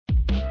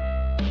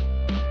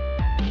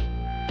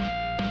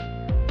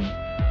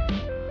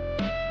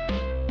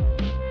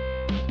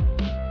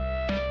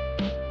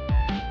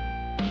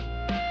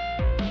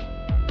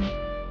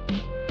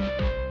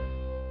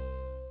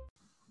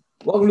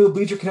Welcome to the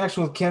Bleacher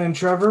Connection with Ken and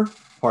Trevor,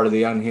 part of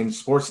the Unhinged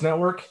Sports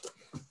Network.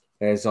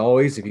 As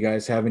always, if you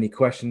guys have any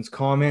questions,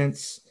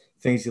 comments,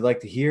 things you'd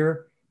like to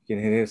hear, you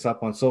can hit us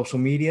up on social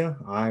media.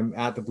 I'm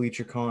at the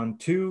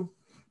BleacherCon2.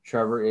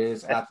 Trevor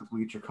is at the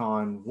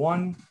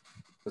BleacherCon1.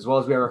 As well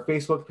as we have our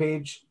Facebook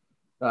page,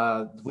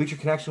 the Bleacher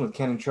Connection with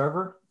Ken and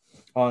Trevor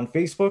on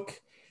Facebook.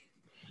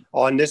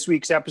 On this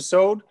week's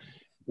episode,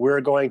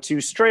 we're going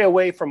to stray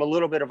away from a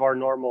little bit of our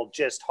normal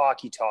just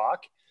hockey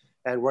talk,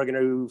 and we're going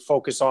to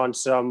focus on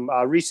some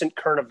recent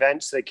current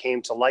events that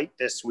came to light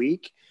this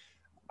week.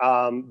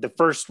 The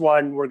first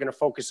one we're going to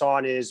focus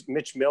on is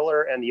Mitch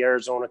Miller and the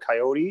Arizona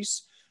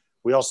Coyotes.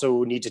 We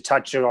also need to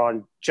touch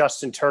on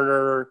Justin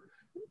Turner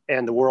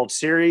and the World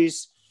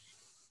Series.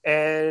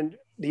 And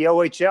the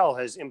OHL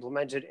has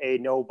implemented a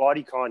no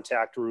body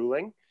contact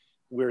ruling.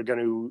 We're going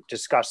to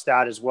discuss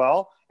that as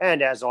well.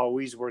 And as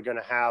always, we're going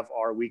to have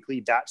our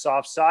weekly That's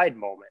Offside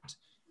moment.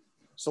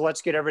 So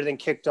let's get everything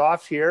kicked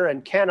off here.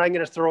 And Ken, I'm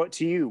going to throw it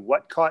to you.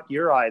 What caught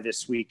your eye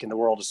this week in the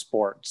world of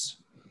sports?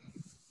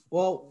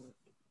 Well,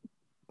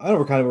 I know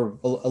we're kind of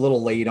a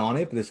little late on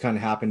it, but this kind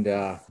of happened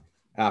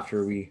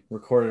after we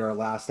recorded our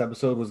last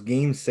episode, was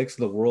Game 6 of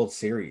the World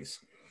Series.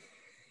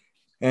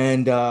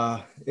 And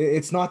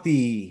it's not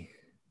the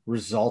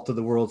result of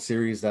the World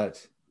Series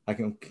that I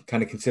can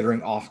kind of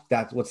considering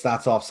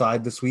that's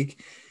offside this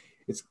week.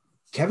 It's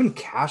Kevin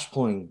Cash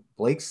pulling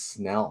Blake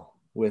Snell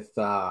with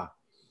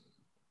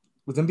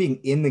them being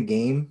in the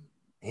game,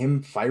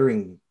 him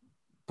firing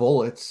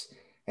bullets,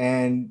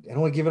 and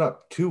only giving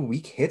up 2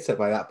 weak hits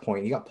by that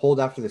point. He got pulled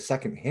after the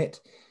second hit.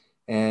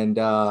 And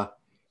it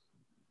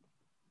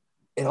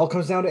all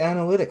comes down to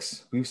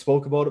analytics. We've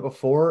spoke about it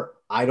before.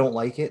 I don't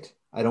like it.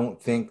 I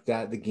don't think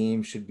that the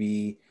game should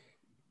be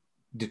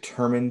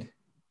determined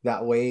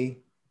that way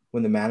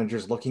when the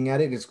manager's looking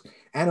at it. It's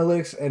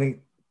analytics, and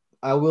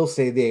I will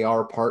say they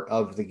are part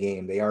of the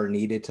game. They are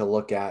needed to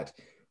look at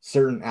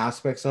certain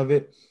aspects of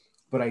it,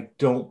 but I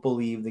don't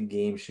believe the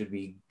game should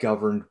be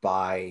governed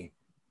by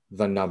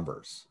the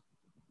numbers.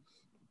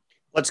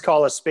 Let's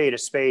call a spade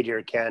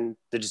here, Ken.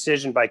 The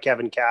decision by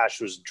Kevin Cash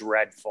was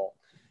dreadful,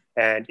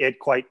 and it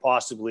quite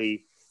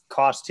possibly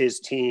cost his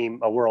team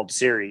a World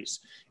Series.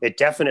 It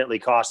definitely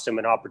cost him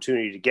an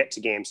opportunity to get to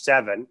Game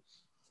 7.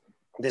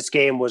 This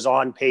game was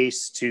on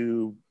pace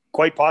to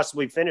quite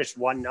possibly finish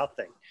 1-0.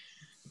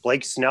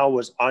 Blake Snell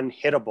was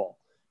unhittable.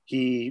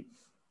 He,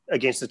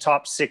 against the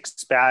top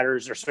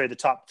the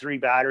top 3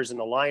 batters in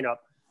the lineup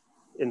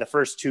in the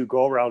first 2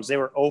 go-rounds, they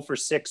were 0 for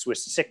 6 with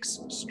 6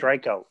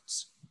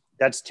 strikeouts.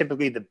 That's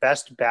typically the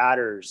best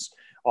batters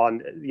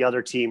on the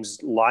other team's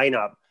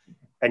lineup.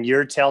 And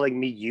you're telling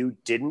me you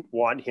didn't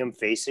want him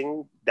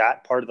facing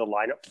that part of the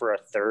lineup for a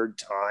third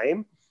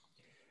time,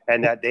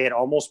 and that they had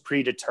almost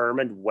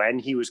predetermined when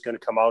he was going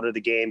to come out of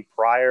the game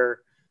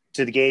prior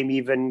to the game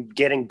even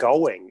getting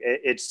going.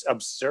 It's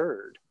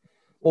absurd.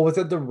 Well, with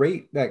the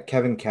rate that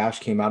Kevin Cash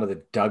came out of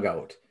the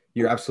dugout,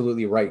 you're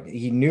absolutely right.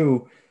 He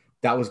knew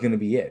that was going to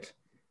be it.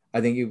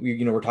 I think,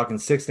 we're talking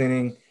 6th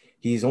inning.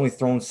 He's only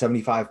thrown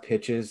 75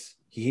 pitches.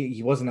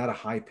 He wasn't at a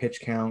high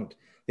pitch count.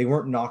 They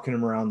weren't knocking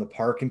him around the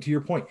park. And to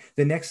your point,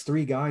 the next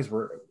 3 guys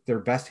were their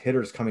best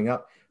hitters coming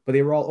up, but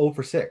they were all 0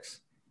 for 6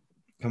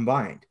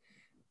 combined.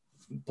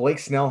 Blake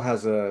Snell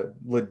has a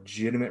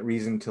legitimate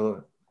reason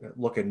to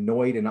look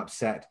annoyed and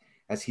upset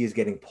as he is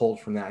getting pulled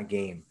from that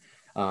game.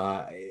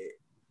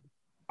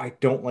 I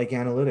don't like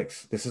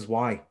analytics. This is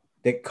why.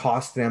 It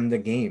cost them the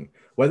game.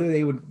 Whether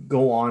they would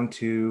go on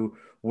to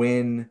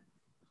win,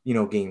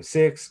 Game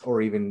 6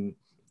 or even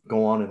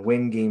go on and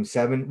win Game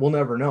 7, we'll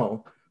never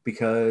know,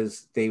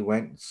 because they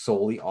went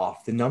solely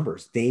off the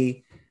numbers.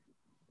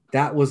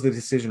 That was the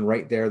decision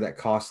right there that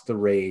cost the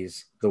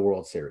Rays the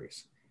World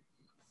Series.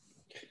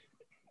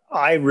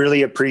 I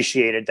really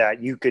appreciated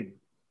that. You could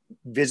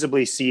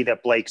visibly see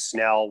that Blake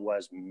Snell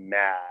was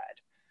mad,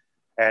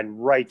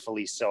 and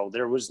rightfully so.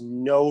 There was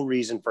no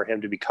reason for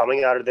him to be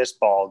coming out of this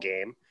ball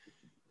game,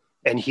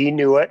 and he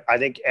knew it. I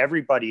think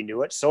everybody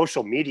knew it.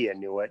 Social media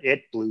knew it.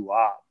 It blew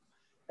up,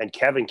 and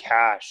Kevin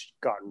Cash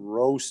got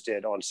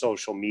roasted on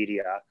social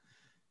media,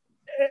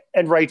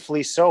 and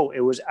rightfully so. It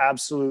was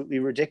absolutely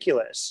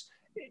ridiculous.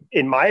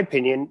 In my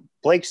opinion,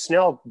 Blake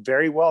Snell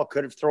very well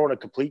could have thrown a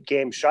complete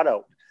game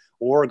shutout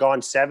or gone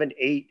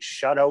 7-8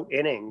 shutout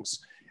innings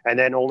and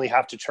then only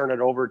have to turn it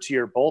over to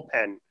your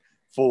bullpen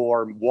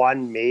for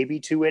 1, maybe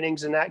 2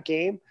 innings in that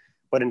game.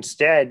 But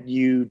instead,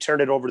 you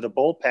turn it over to the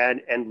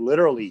bullpen, and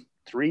literally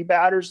 3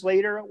 batters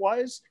later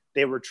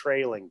they were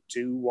trailing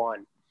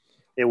 2-1.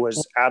 It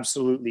was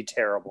absolutely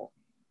terrible.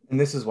 And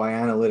this is why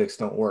analytics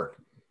don't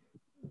work.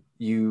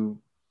 You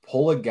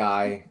pull a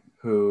guy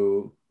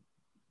who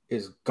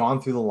is gone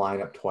through the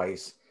lineup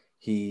twice.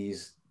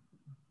 He's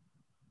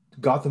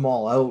got them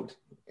all out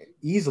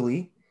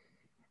easily.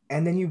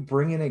 And then you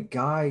bring in a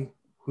guy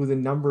who the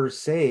numbers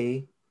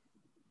say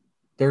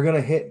they're going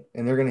to hit,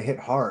 and they're going to hit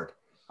hard.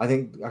 I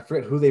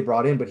forget who they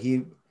brought in, but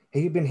he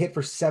had been hit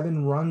for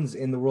 7 runs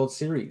in the World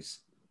Series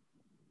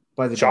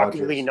by the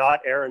Shockingly Dodgers. Not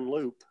Aaron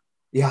Loop.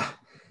 Yeah.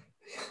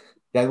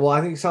 Yeah, well,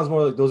 I think it sounds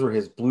more like those were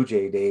his Blue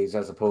Jay days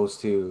as opposed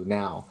to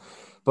now.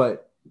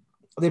 But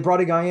they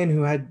brought a guy in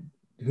who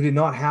did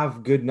not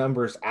have good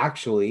numbers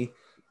actually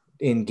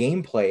in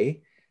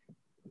gameplay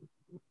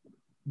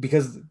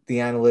because the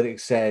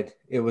analytics said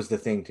it was the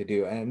thing to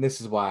do. And this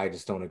is why I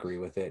just don't agree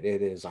with it.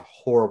 It is a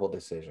horrible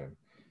decision.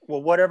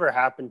 Well, whatever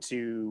happened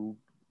to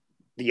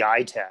the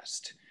eye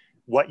test?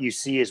 What you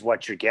see is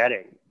what you're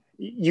getting.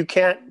 You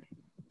can't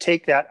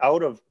take that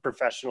out of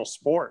professional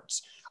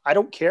sports. I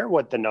don't care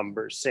what the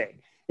numbers say.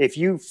 If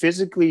you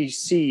physically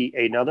see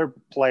another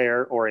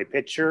player or a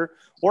pitcher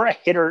or a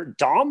hitter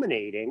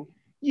dominating,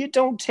 you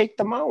don't take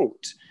them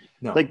out.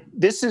 No. Like,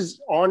 this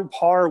is on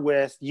par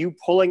with you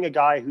pulling a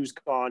guy who's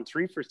gone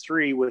 3 for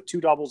 3 with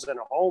 2 doubles and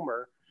a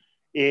homer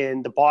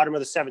in the bottom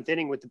of the 7th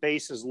inning with the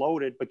bases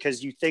loaded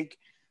because you think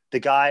the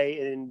guy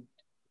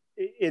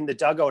in the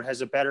dugout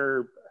has a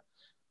better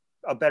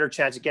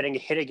chance of getting a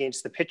hit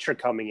against the pitcher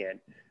coming in.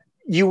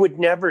 You would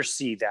never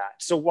see that.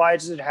 So why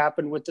does it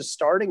happen with the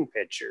starting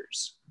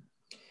pitchers?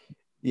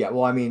 Yeah,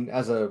 well, I mean,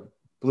 as a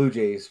Blue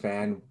Jays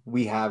fan,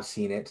 we have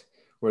seen it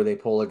where they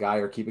pull a guy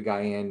or keep a guy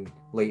in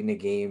late in the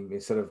game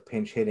instead of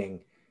pinch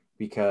hitting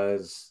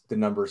because the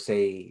numbers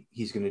say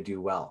he's going to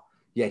do well.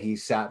 Yet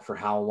he's sat for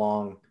how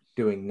long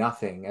doing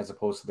nothing as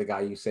opposed to the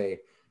guy you say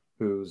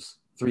who's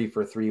 3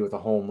 for 3 with a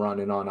home run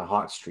and on a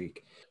hot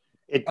streak.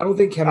 I don't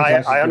think Kevin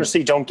Cash is I good.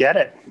 honestly don't get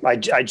it. I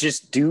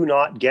just do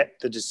not get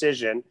the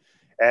decision.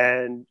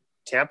 And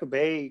Tampa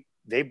Bay,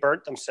 they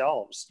burnt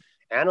themselves.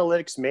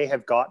 Analytics may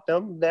have got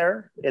them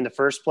there in the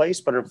first place,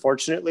 but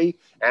unfortunately,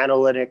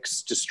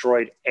 analytics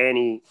destroyed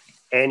any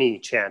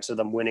chance of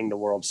them winning the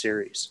World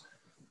Series.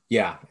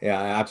 Yeah,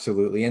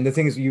 absolutely. And the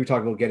thing is, you were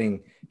talking about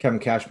getting Kevin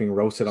Cash being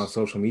roasted on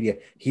social media.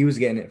 He was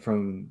getting it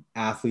from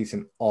athletes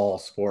in all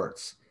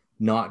sports,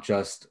 not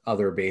just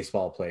other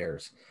baseball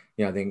players.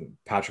 You know, I think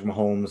Patrick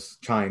Mahomes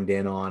chimed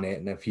in on it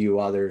and a few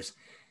others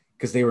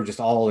because they were just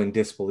all in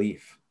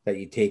disbelief that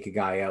you take a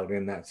guy out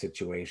in that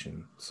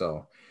situation.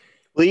 So,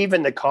 Well,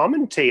 even the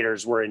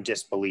commentators were in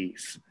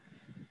disbelief.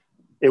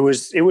 It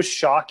was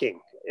shocking.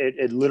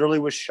 It literally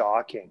was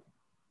shocking.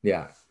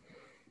 yeah.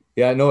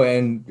 Yeah, no,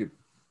 and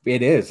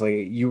it is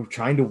like you're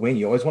trying to win.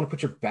 You always want to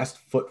put your best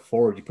foot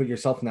forward. You put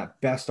yourself in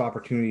that best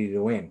opportunity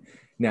to win.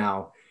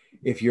 Now,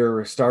 if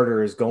your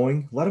starter is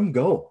going, let him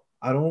go.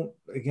 I don't,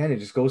 again, it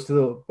just goes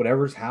to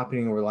whatever's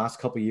happening over the last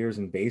couple of years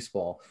in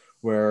baseball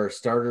where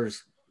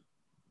starters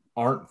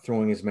aren't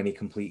throwing as many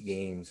complete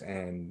games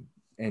and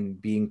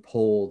being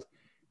pulled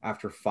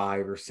after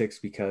 5 or 6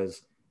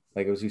 because,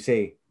 like as you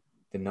say,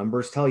 the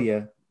numbers tell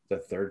you the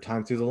third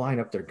time through the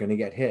lineup they're going to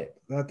get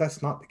hit.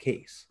 That's not the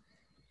case,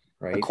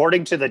 right?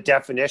 According to the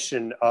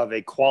definition of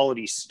a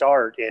quality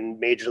start in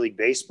Major League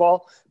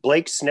Baseball,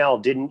 Blake Snell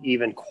didn't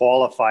even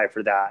qualify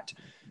for that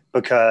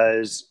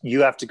because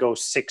you have to go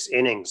 6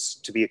 innings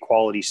to be a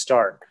quality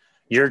start.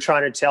 You're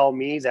trying to tell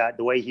me that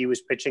the way he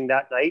was pitching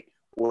that night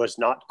was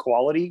not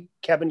quality,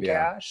 Kevin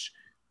Cash?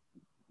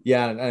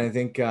 Yeah, and I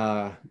think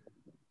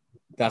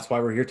that's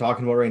why we're here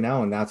talking about right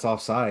now, and that's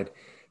Offside.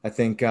 I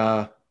think,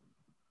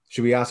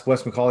 should we ask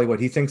Wes McCauley what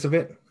he thinks of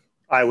it?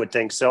 I would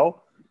think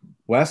so.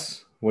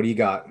 Wes, what do you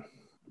got?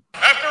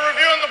 After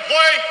reviewing the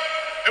play,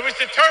 it was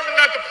determined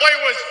that the play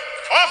was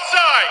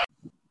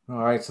offside.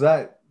 All right, so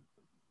that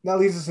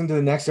leads us into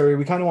the next area.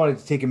 We kind of wanted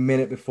to take a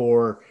minute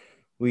before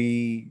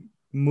we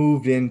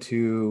moved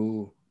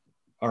into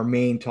our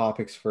main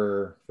topics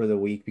for the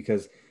week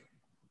because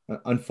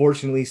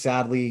unfortunately,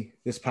 sadly,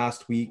 this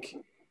past week,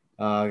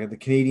 the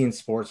Canadian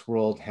sports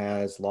world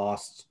has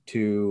lost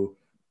 2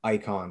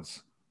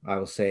 icons, I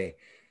will say.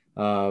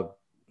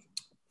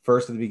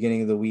 First, at the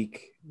beginning of the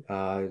week,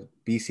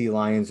 BC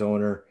Lions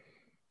owner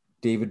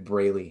David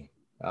Braley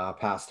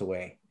passed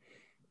away.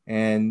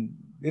 And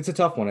it's a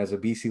tough one as a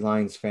BC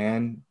Lions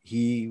fan.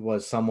 He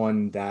was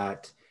someone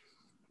that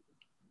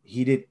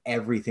he did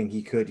everything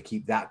he could to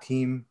keep that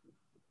team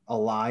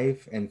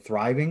alive and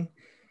thriving,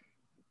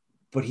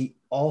 but he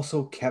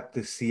also kept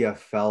the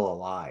CFL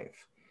alive.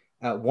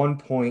 At one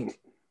point,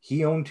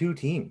 he owned 2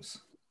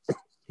 teams.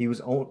 He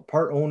was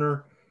part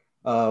owner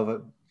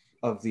of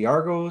the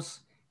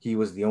Argos. He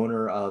was the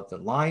owner of the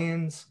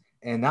Lions.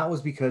 And that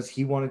was because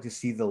he wanted to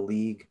see the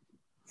league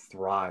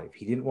thrive.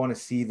 He didn't want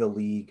to see the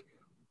league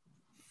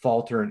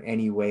falter in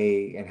any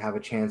way and have a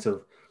chance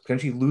of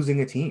potentially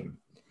losing a team.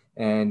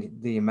 And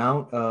the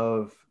amount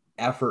of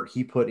effort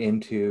he put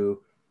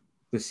into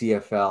the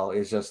CFL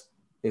is just,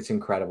 it's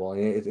incredible.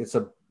 And it's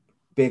a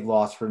big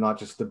loss for not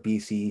just the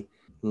BC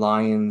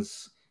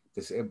Lions,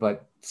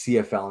 but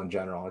CFL in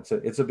general.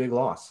 It's a big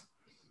loss.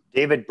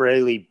 David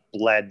Braley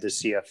bled the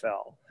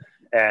CFL,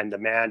 and the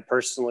man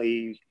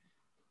personally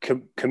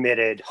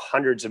committed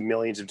hundreds of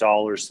millions of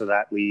dollars to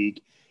that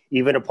league.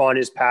 Even upon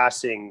his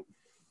passing,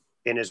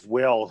 in his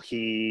will,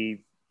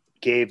 he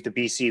gave the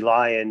BC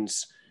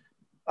Lions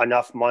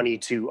enough money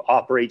to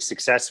operate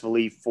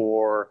successfully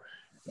for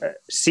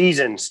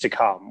seasons to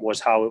come, was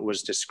how it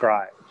was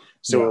described.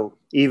 So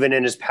even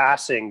in his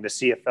passing, the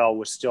CFL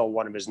was still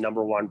one of his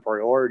number 1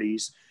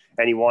 priorities,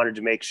 and he wanted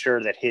to make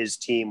sure that his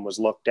team was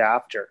looked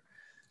after.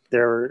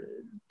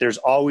 there's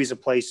always a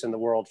place in the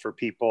world for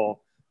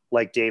people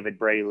like David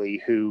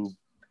Braley, who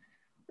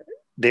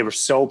they were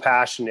so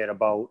passionate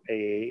about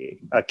a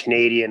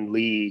Canadian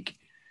league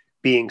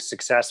being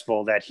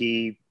successful that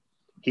he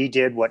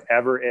did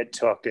whatever it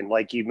took. And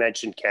like you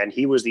mentioned, Ken,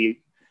 he was the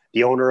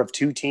owner of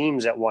 2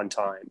 teams at one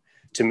time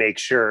to make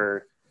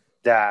sure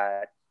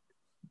that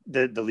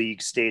the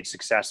league stayed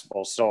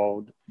successful.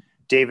 So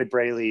David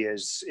Braley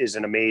is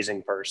an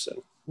amazing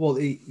person. Well,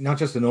 not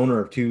just an owner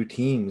of 2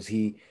 teams.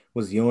 He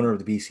was the owner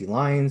of the BC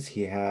Lions.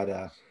 He had,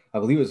 I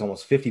believe it was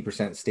almost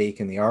 50% stake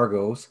in the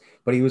Argos,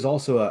 but he was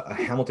also a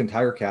Hamilton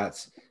Tiger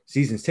Cats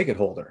season's ticket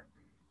holder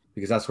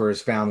because that's where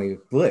his family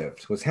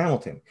lived, was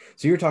Hamilton.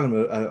 So you're talking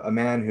about a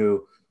man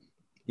who,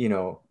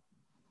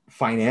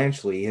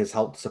 financially has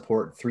helped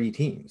support 3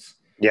 teams.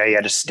 Yeah, he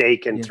had a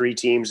stake in 3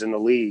 teams in the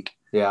league.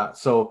 Yeah,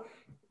 so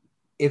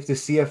if the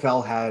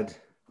CFL had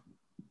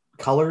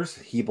colors,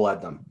 he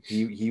bled them.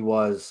 He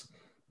was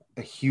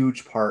a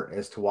huge part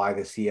as to why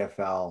the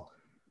CFL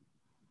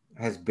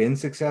has been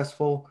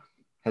successful,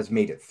 has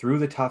made it through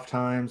the tough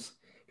times.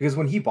 Because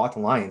when he bought the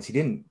Lions, he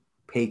didn't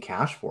pay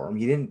cash for them.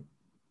 He didn't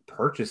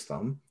purchase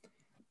them.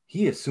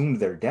 He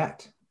assumed their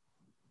debt.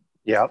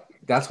 Yep.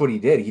 That's what he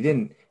did. He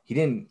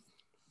didn't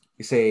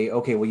say,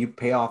 okay, well, you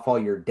pay off all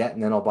your debt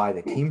and then I'll buy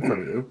the team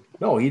from you.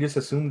 No, he just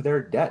assumed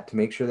their debt to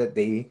make sure that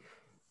they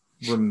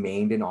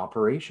remained in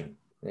operation.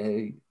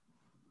 A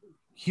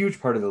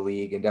huge part of the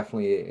league and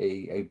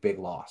definitely a big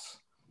loss.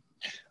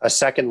 A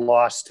second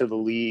loss to the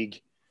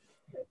league.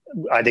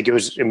 I think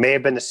it may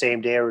have been the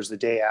same day or it was the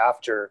day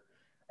after.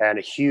 And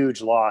a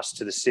huge loss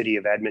to the city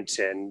of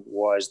Edmonton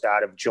was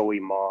that of Joey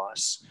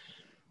Moss.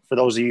 For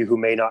those of you who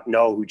may not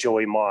know who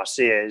Joey Moss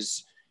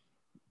is,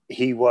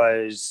 he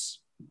was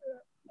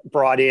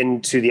brought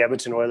into the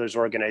Edmonton Oilers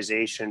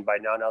organization by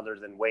none other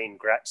than Wayne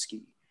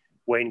Gretzky.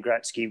 Wayne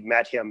Gretzky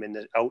met him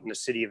out in the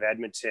city of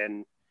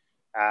Edmonton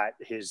at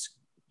his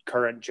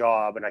current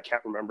job, and I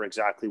can't remember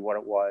exactly what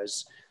it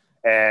was.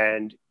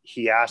 And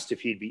he asked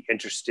if he'd be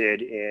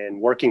interested in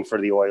working for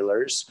the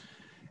Oilers,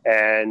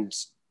 and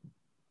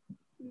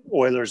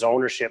Oilers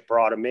ownership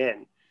brought him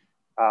in.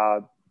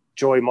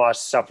 Joey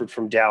Moss suffered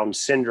from Down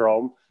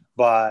syndrome,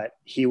 but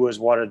he was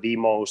one of the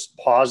most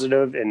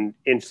positive and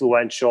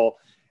influential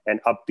and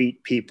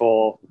upbeat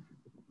people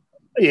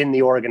in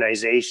the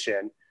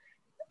organization.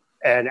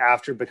 And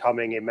after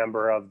becoming a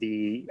member of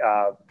the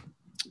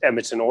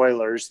Edmonton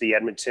Oilers, the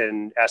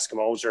Edmonton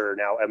Eskimos, or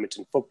now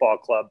Edmonton Football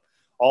Club,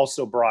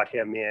 also brought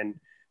him in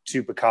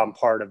to become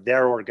part of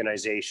their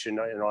organization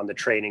and on the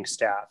training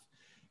staff.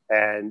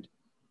 And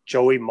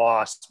Joey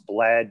Moss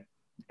bled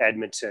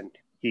Edmonton.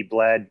 He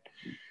bled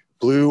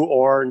blue,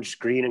 orange,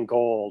 green, and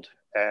gold.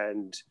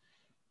 And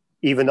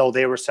even though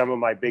they were some of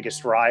my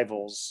biggest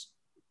rivals,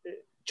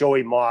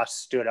 Joey Moss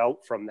stood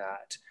out from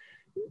that.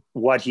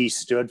 What he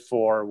stood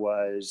for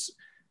was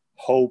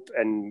hope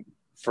and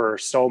for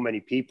so many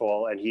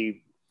people. And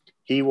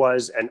he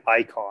was an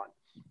icon.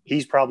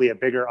 He's probably a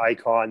bigger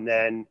icon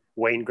than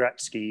Wayne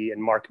Gretzky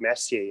and Mark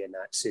Messier in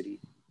that city.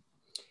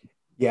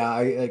 Yeah,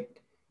 I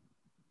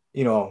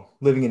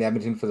living in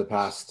Edmonton for the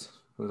past,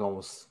 it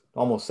was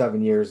almost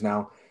 7 years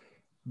now.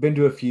 Been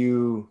to a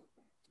few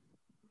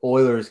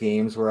Oilers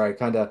games where I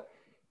kind of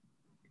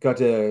got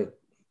to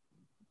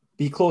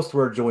be close to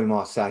where Joey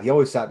Moss sat. He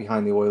always sat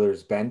behind the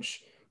Oilers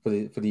bench for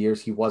the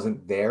years he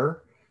wasn't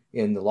there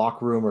in the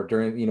locker room or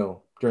during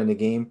the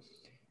game.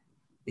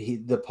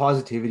 The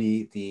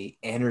positivity, the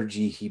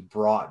energy he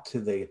brought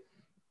to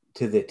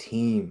the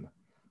team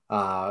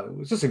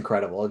was just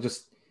incredible.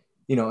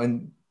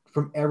 And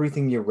from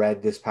everything you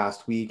read this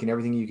past week and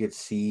everything you could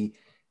see,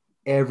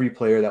 every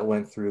player that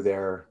went through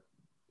there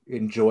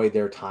enjoyed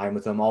their time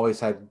with him, always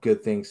had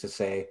good things to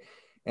say,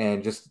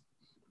 and just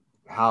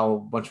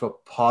how much of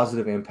a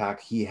positive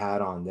impact he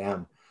had on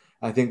them.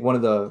 I think one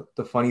of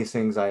the funniest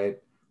things I had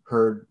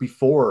heard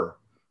before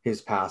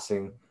his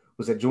passing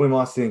was that Joey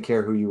Moss didn't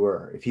care who you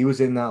were. If he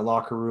was in that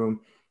locker room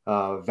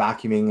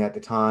vacuuming at the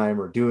time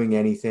or doing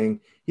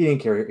anything, he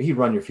didn't care. He'd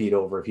run your feet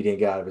over if you didn't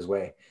get out of his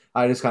way.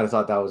 I just kind of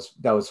thought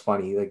that was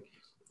funny. Like,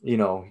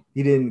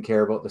 he didn't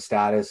care about the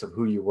status of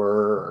who you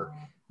were or,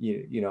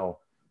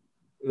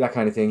 that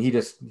kind of thing.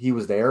 He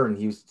was there and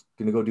he was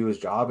going to go do his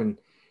job, and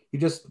he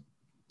just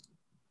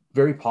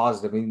very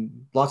positive. I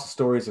mean, lots of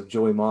stories of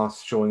Joey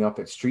Moss showing up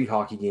at street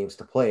hockey games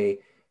to play,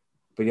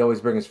 but he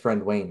always bring his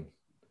friend Wayne,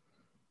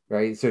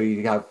 right? So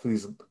you have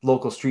these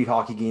local street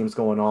hockey games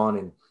going on,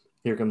 and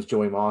here comes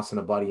Joey Moss and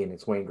a buddy, and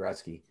it's Wayne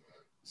Gretzky.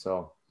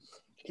 So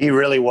he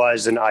really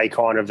was an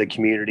icon of the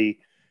community.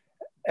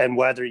 And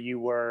whether you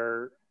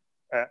were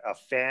a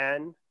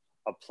fan,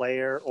 a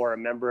player, or a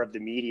member of the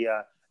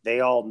media, they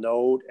all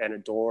knowed and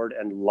adored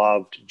and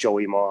loved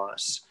Joey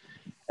Moss.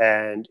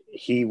 And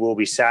he will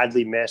be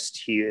sadly missed.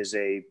 He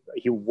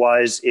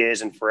was,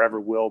 is, and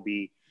forever will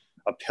be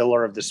a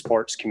pillar of the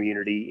sports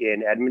community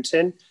in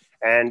Edmonton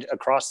and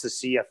across the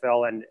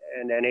CFL and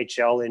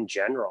NHL in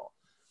general.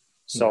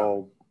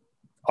 So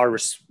our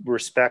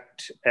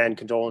respect and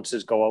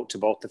condolences go out to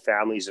both the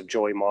families of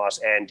Joey Moss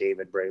and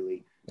David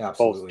Braley.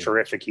 Absolutely. Both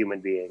terrific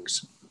human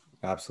beings.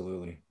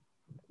 Absolutely.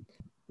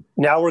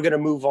 Now we're going to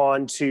move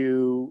on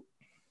to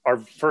our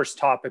first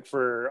topic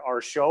for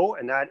our show,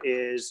 and that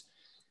is,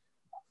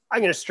 I'm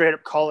going to straight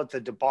up call it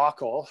the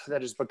debacle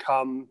that has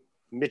become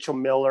Mitchell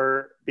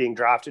Miller being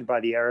drafted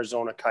by the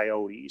Arizona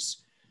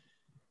Coyotes.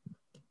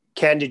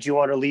 Ken, did you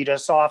want to lead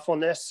us off on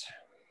this?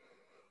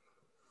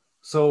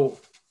 So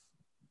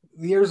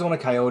the Arizona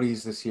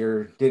Coyotes this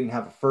year didn't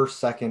have a first,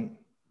 second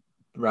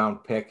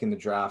round pick in the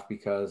draft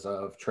because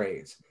of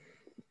trades.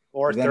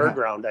 Or third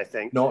round, I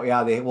think. No,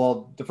 yeah,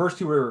 the first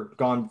two were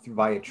gone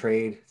via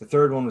trade. The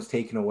third one was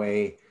taken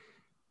away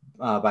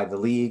by the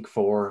league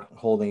for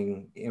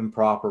holding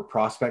improper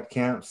prospect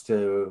camps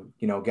to,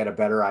 get a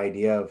better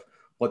idea of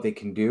what they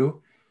can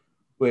do,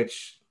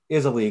 which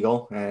is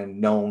illegal and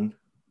known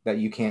that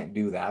you can't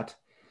do that.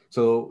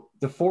 So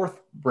the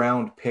fourth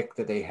round pick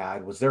that they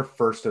had was their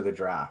first of the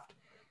draft,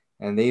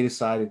 and they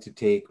decided to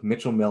take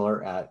Mitchell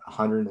Miller at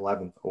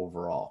 111th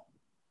overall.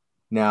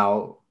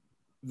 Now,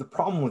 the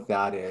problem with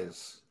that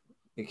is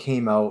it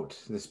came out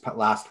this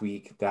last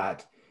week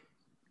that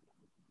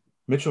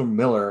Mitchell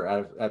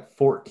Miller at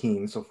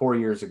 14, so 4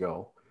 years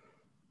ago,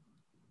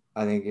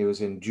 I think it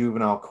was in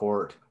juvenile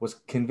court, was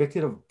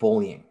convicted of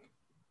bullying.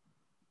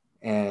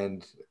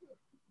 And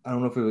I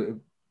don't know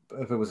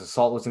if it was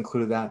assault was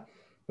included that,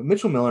 but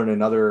Mitchell Miller and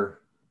another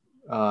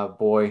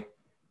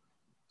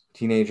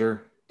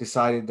teenager,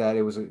 decided that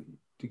it was a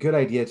good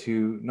idea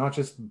to not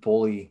just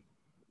bully,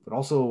 but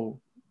also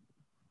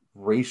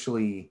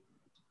racially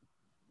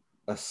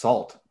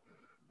assault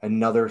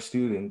another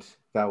student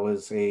that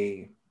was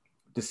a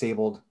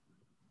disabled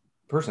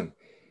person,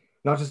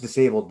 not just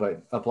disabled,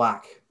 but a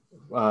black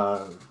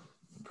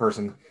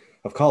person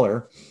of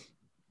color.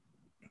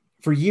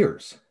 For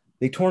years,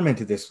 they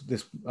tormented this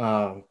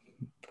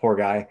poor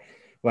guy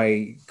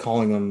by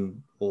calling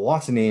him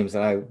lots of names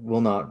that I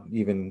will not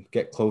even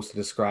get close to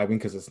describing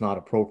because it's not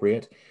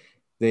appropriate.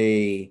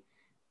 They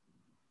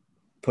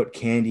put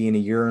candy in a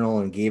urinal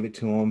and gave it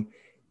to him.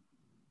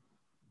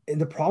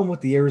 And the problem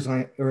with the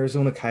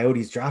Arizona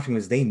Coyotes drafting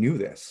was they knew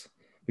this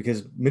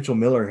because Mitchell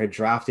Miller had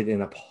drafted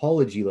an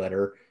apology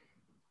letter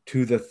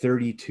to the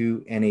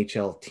 32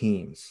 NHL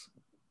teams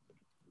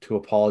to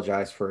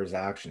apologize for his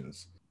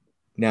actions.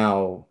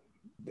 Now,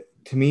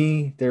 to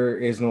me, there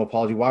is no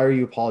apology. Why are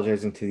you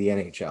apologizing to the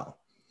NHL?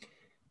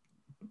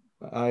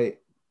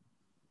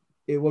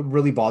 What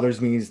really bothers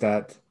me is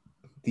that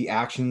the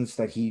actions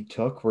that he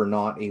took were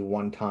not a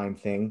one-time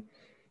thing.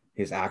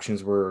 His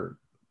actions were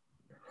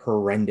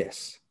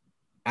horrendous,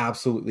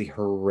 absolutely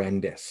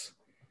horrendous.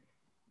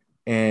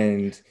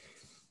 And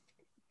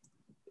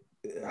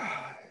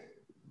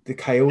the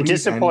Coyotes. The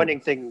disappointing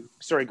thing.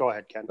 Sorry, go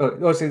ahead, Ken.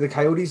 I say the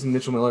Coyotes and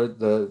Mitchell Miller.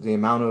 The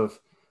amount of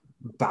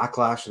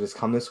backlash that has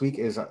come this week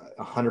is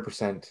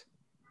 100%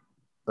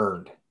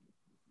 earned.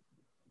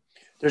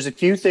 There's a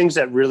few things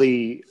that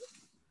really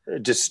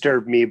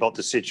disturbed me about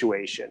the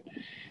situation.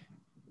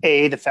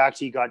 A, the fact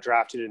he got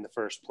drafted in the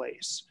first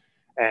place,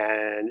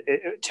 and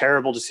a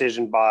terrible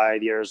decision by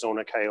the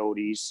Arizona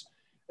Coyotes.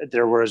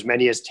 There were as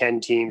many as 10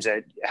 teams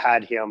that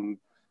had him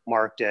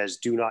marked as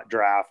do not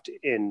draft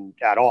in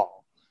at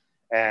all.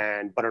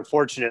 But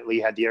unfortunately,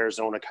 had the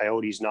Arizona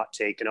Coyotes not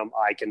taken him,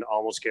 I can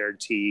almost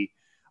guarantee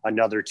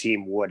another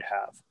team would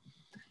have.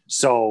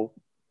 So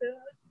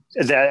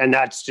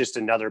that's just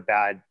another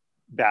bad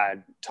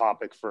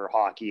topic for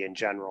hockey in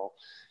general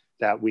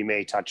that we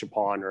may touch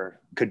upon, or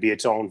could be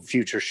its own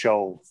future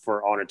show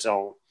on its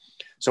own.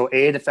 So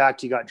A, the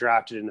fact he got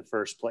drafted in the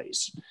first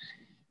place.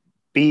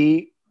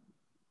 B,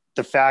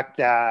 the fact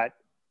that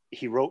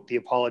he wrote the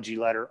apology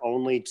letter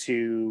only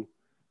to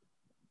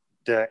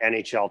the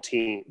NHL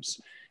teams.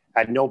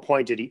 At no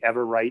point did he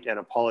ever write an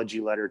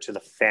apology letter to the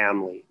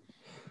family.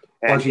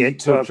 And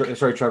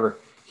sorry, Trevor.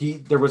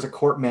 There was a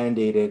court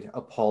mandated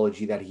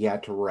apology that he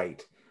had to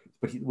write,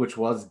 which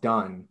was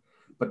done.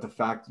 But the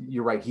fact,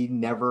 you're right, he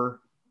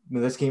never.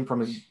 This came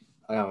from his.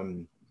 I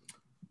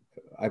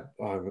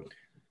want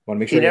to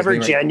make sure he never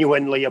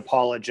genuinely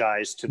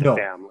apologized to the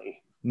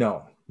family.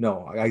 No.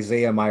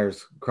 Isaiah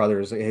Myers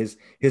Crothers,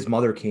 his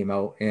mother came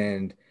out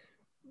and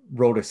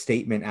wrote a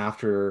statement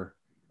after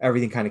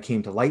everything kind of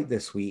came to light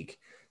this week,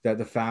 that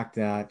the fact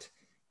that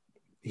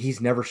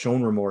he's never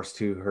shown remorse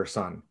to her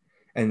son,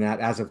 and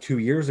that as of 2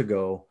 years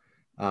ago,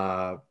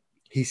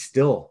 he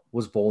still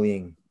was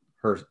bullying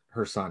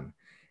her son.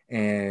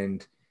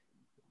 And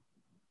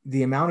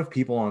the amount of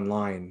people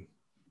online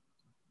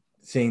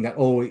saying that,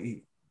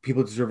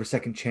 people deserve a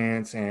second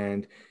chance,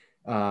 and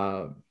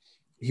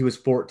he was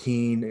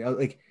 14.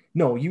 Like,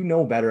 no, you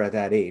know better at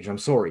that age. I'm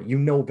sorry. You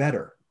know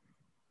better.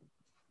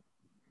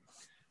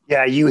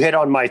 Yeah, you hit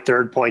on my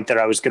third point that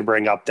I was going to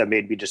bring up that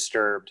made me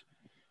disturbed.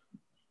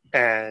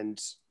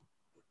 And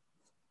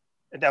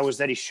that was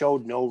that he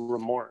showed no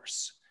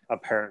remorse,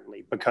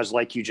 apparently, because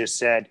like you just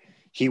said,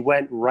 he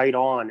went right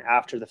on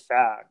after the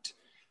fact.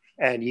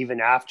 And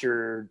even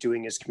after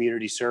doing his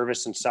community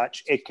service and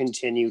such, it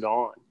continued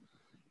on.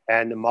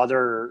 And the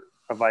mother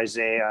of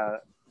Isaiah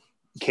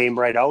came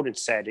right out and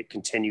said it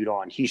continued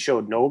on. He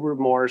showed no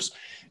remorse,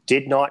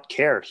 did not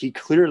care. He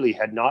clearly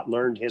had not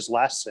learned his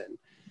lesson.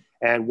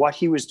 And what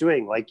he was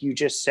doing, like you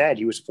just said,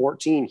 he was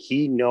 14.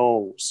 He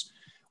knows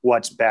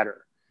what's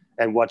better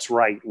and what's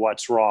right,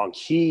 what's wrong.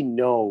 He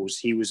knows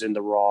he was in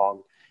the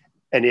wrong.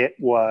 And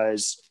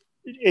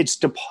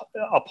it's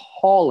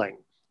appalling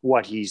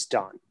what he's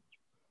done.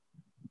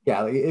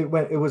 Yeah, it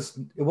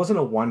wasn't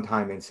a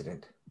one-time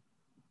incident.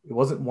 It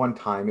wasn't one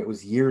time. It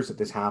was years that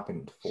this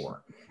happened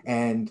for.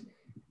 And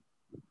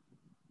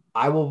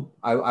I will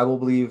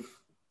believe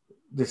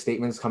the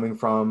statements coming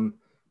from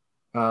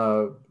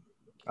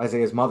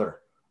Isaiah's mother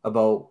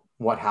about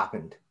what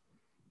happened.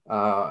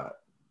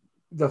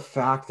 The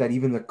fact that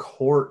even the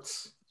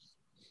courts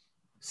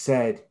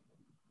said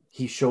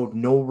he showed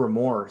no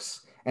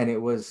remorse, and he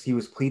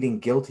was pleading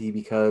guilty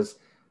because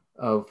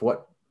of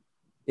what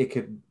it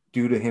could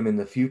do to him in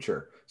the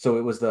future. So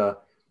it was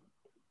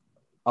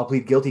I'll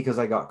plead guilty because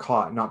I got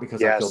caught, not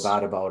because I feel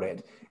bad about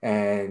it.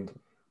 And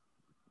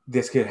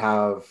this could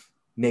have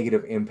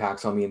negative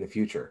impacts on me in the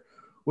future.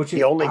 Which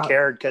he only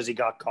cared because he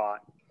got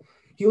caught.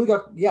 He only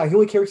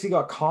cared because he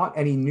got caught,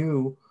 and he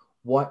knew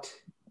what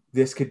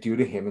this could do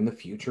to him in the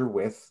future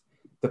with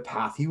the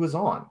path he was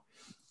on.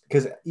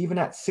 Because even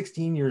at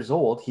 16 years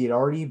old, he had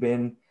already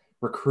been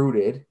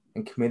recruited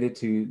and committed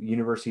to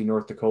University of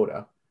North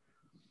Dakota.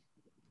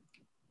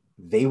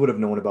 They would have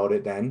known about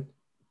it then,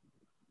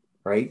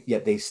 right?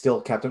 Yet they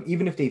still kept him.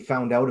 Even if they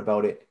found out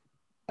about it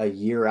a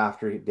year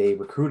after they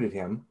recruited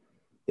him,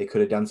 they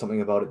could have done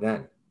something about it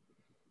then.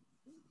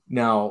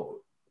 Now,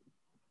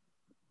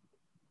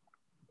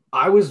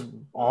 I was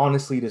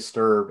honestly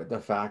disturbed at the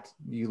fact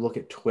you look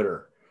at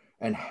Twitter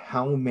and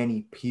how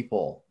many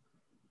people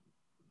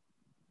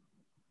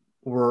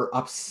were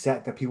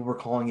upset that people were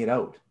calling it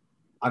out.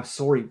 I'm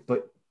sorry,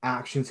 but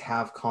actions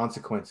have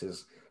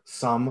consequences,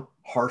 some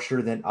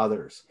harsher than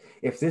others.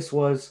 If this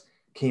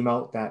came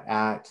out that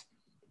at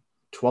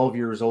 12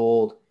 years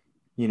old,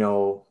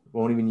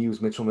 won't even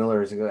use Mitchell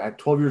Miller at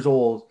 12 years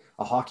old,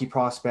 a hockey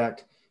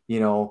prospect,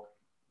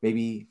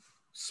 maybe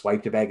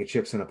swiped a bag of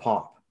chips in a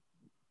pop.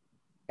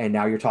 And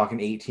now you're talking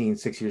 18,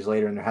 6 years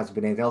later, and there hasn't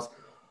been anything else.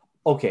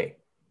 Okay,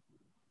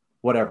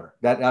 whatever.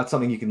 That's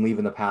something you can leave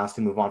in the past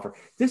and move on from.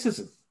 This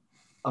is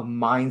a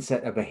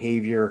mindset, a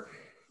behavior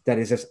that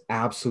is just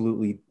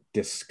absolutely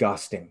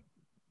disgusting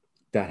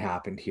that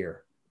happened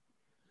here.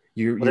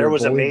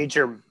 There's a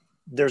major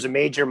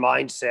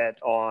mindset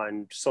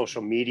on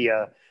social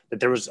media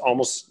that there was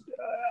almost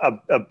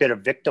a bit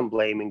of victim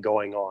blaming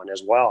going on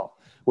as well,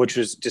 which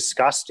was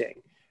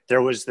disgusting.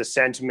 There was the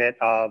sentiment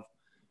of,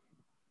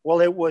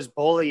 well, it was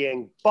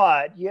bullying,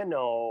 but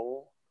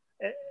no,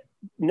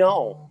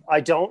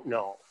 I don't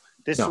know.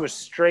 This was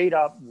straight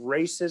up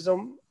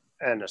racism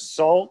and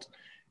assault.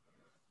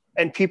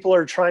 And people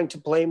are trying to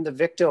blame the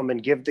victim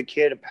and give the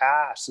kid a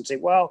pass and say,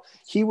 well,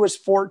 he was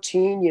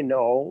 14,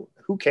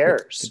 who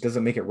cares? It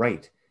doesn't make it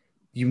right.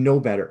 You know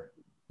better.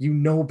 You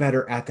know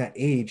better at that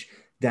age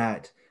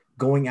that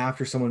going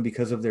after someone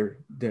because of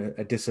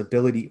a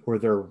disability or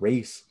their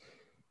race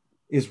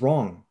is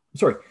wrong.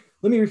 Sorry,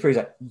 let me rephrase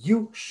that.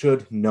 You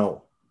should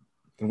know.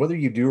 And whether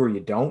you do or you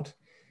don't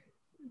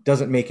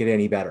doesn't make it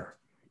any better.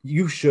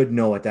 You should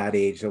know at that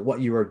age that what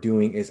you are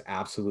doing is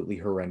absolutely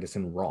horrendous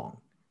and wrong,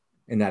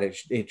 and that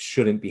it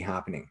shouldn't be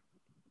happening.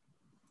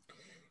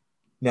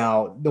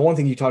 Now, the one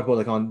thing you talked about,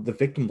 like on the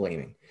victim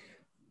blaming,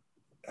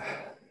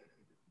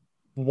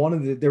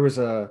 there was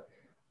an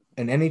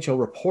NHL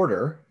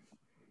reporter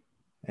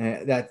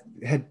that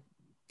had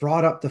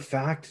brought up the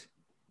fact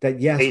that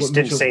yes, based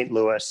in St.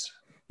 Louis.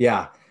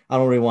 Yeah, I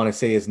don't really want to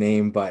say his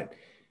name, but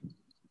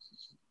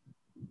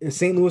a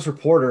St. Louis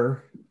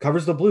reporter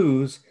covers the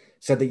Blues,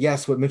 said that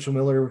yes, what Mitchell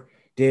Miller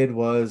did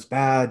was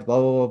bad, blah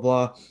blah blah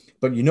blah.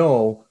 But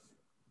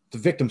the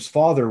victim's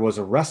father was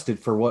arrested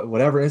for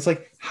whatever. And it's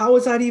like, how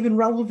is that even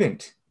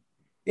relevant?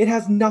 It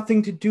has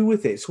nothing to do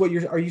with it. So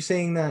are you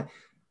saying that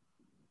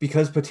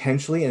because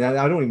potentially, and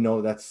I don't even know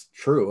if that's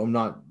true, I'm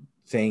not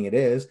saying it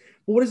is,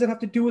 but what does it have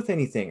to do with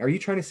anything? Are you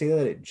trying to say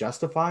that it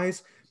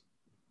justifies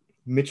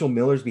Mitchell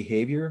Miller's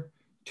behavior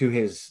to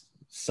his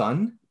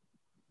son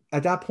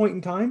at that point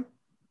in time?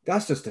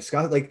 That's just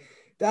disgusting. Like,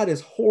 that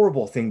is a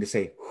horrible thing to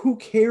say. Who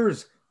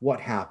cares what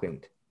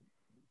happened?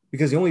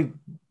 Because he only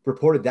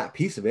reported that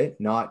piece of it,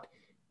 not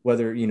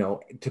whether,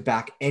 to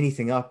back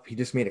anything up. He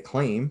just made a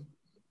claim.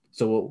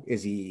 So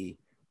is he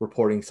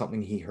reporting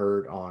something he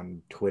heard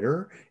on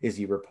Twitter? Is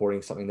he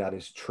reporting something that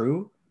is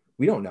true?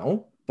 We don't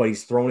know, but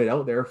he's thrown it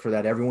out there for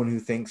that everyone who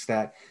thinks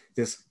that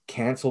this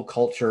cancel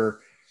culture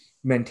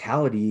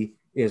mentality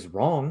is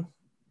wrong.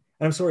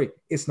 And I'm sorry,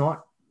 it's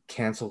not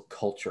cancel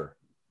culture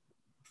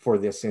for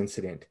this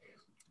incident.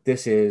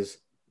 This is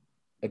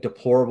a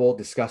deplorable,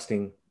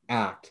 disgusting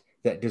act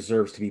that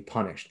deserves to be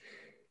punished.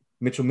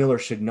 Mitchell Miller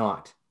should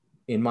not,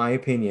 in my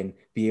opinion,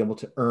 be able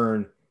to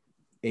earn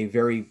a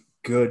very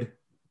good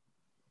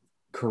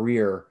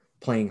career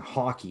playing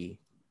hockey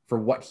for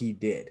what he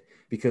did,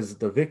 because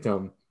the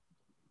victim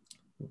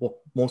will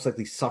most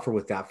likely suffer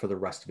with that for the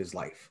rest of his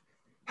life.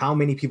 How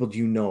many people do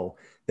you know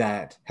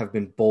that have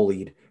been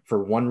bullied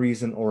for one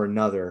reason or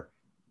another,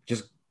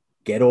 just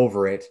get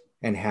over it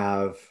and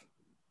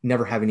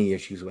never have any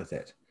issues with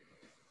it?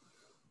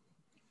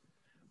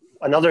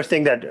 Another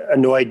thing that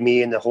annoyed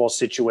me in the whole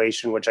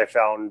situation, which I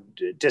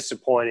found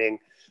disappointing,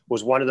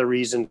 was one of the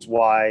reasons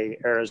why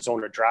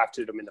Arizona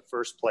drafted him in the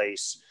first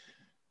place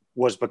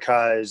was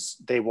because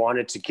they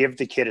wanted to give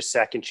the kid a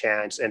second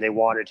chance, and they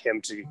wanted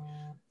him to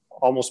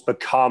almost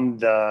become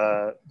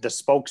the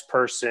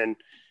spokesperson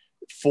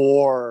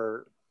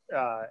for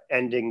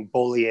ending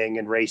bullying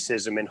and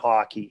racism in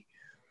hockey.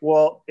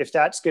 Well, if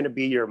that's going to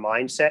be your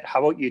mindset, how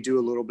about you do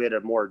a little bit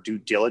of more due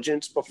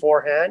diligence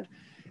beforehand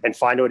and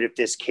find out if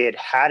this kid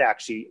had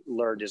actually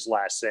learned his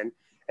lesson?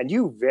 And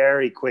you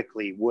very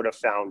quickly would have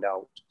found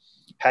out.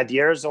 Had the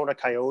Arizona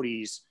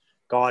Coyotes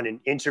gone and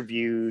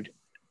interviewed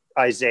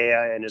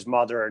Isaiah and his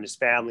mother and his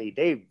family,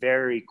 they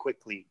very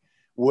quickly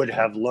would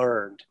have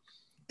learned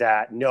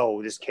that,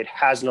 no, this kid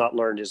has not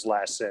learned his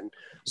lesson.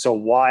 So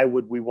why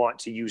would we want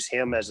to use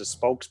him as a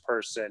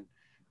spokesperson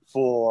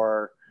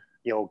for,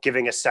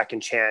 giving a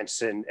second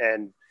chance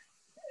and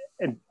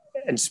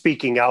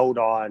speaking out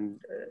on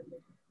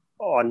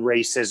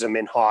racism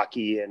in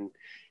hockey? And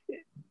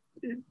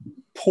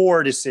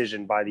poor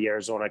decision by the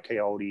Arizona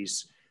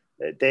Coyotes.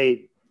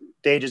 They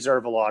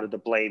deserve a lot of the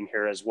blame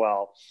here as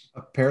well.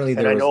 Apparently,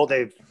 and I know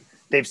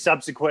they've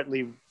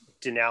subsequently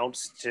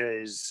denounced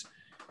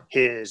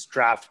his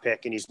draft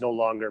pick, and he's no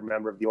longer a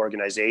member of the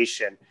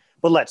organization.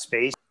 But let's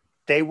face it,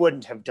 they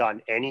wouldn't have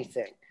done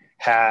anything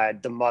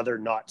had the mother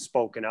not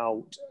spoken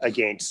out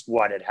against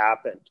what had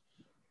happened.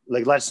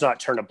 Like, let's not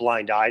turn a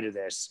blind eye to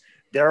this.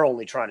 They're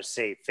only trying to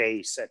save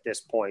face at this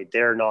point.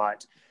 They're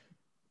not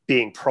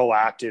being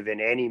proactive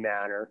in any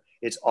manner.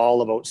 It's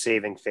all about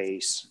saving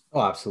face.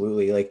 Oh,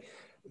 absolutely. Like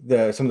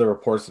some of the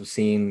reports I've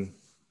seen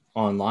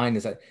online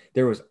is that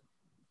there was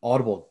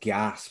audible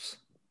gasps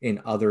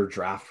in other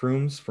draft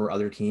rooms for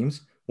other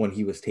teams when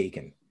he was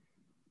taken.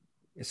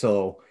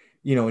 So,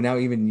 now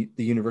even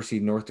the University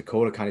of North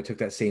Dakota kind of took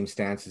that same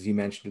stance as you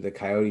mentioned to the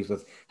Coyotes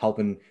with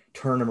helping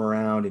turn them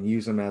around and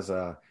use them as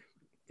a,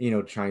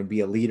 try and be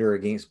a leader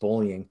against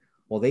bullying.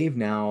 Well, they've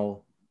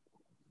now,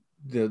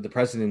 the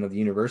president of the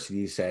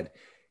university said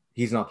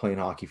he's not playing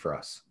hockey for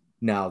us.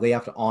 Now they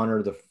have to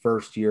honor the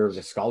first year of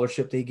the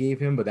scholarship they gave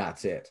him, but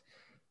that's it.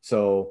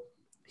 So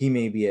he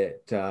may be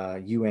at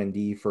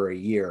UND for a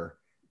year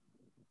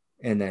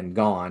and then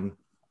gone,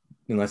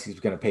 unless he's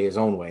going to pay his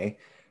own way.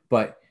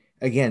 But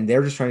again,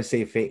 they're just trying to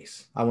save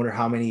face. I wonder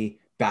how many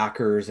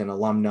backers and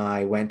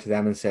alumni went to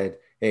them and said,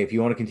 hey, if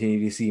you want to continue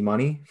to see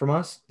money from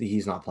us,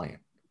 he's not playing.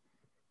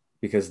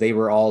 Because they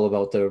were all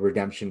about the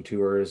redemption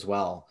tour as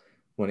well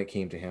when it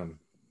came to him.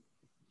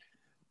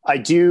 I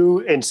do,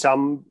 in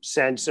some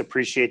sense,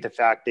 appreciate the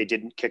fact they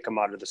didn't kick him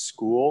out of the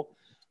school,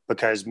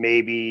 because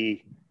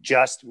maybe,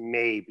 just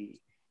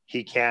maybe,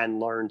 he can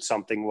learn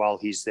something while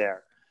he's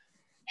there.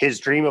 His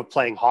dream of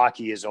playing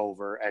hockey is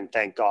over, and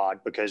thank God,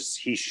 because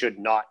he should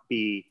not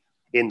be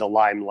in the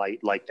limelight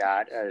like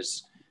that,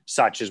 as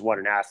such as what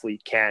an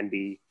athlete can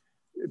be.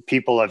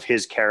 People of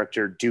his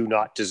character do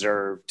not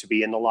deserve to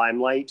be in the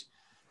limelight.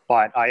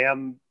 But I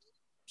am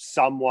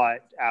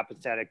somewhat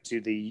apathetic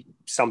to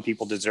some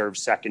people deserve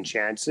second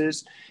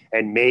chances,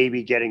 and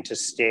maybe getting to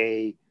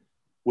stay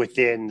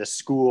within the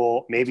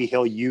school. Maybe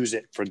he'll use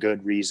it for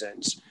good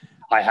reasons.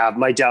 I have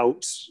my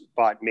doubts,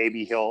 but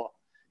maybe he'll,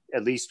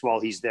 at least while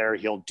he's there,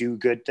 he'll do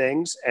good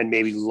things and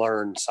maybe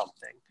learn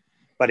something.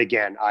 But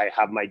again, I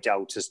have my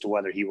doubts as to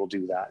whether he will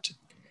do that.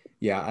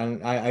 Yeah,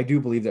 and I do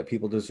believe that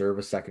people deserve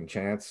a second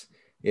chance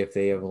if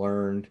they have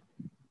learned,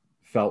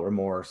 felt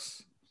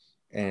remorse,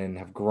 and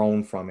have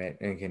grown from it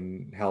and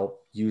can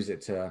help use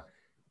it to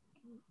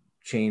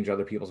change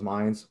other people's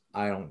minds.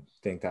 I don't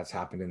think that's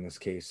happened in this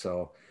case.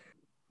 So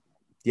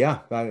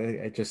yeah,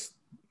 I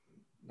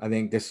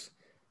think this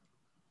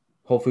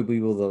hopefully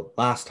we will the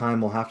last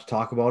time we'll have to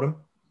talk about him,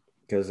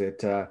 because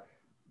it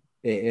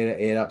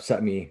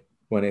upset me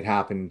when it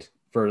happened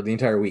for the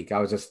entire week. I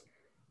was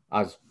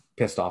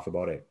pissed off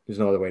about it. There's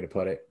no other way to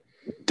put it.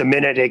 The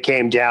minute it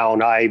came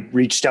down, I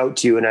reached out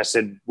to you and I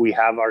said, we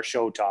have our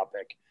show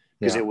topic,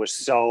 because It was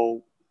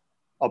so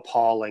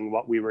appalling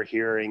what we were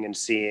hearing and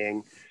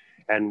seeing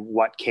and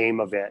what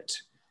came of it.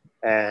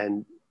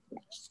 And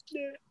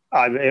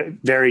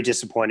very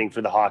disappointing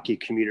for the hockey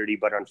community,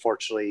 but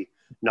unfortunately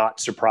not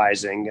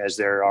surprising, as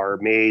there are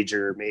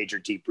major, major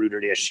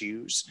deep-rooted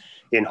issues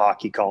in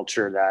hockey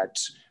culture that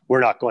we're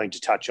not going to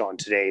touch on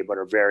today, but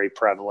are very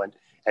prevalent.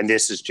 And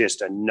this is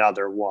just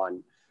another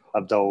one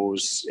of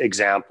those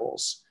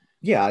examples.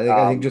 Yeah,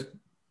 I think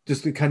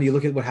just to kind of, you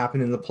look at what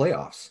happened in the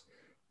playoffs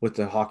with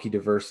the Hockey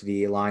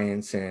Diversity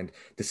Alliance, and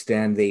the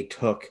stand they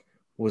took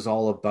was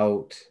all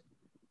about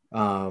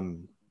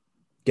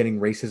getting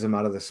racism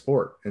out of the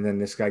sport. And then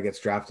this guy gets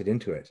drafted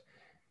into it,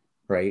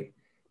 right?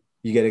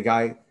 You get a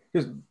guy,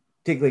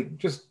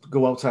 just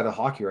go outside of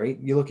hockey, right?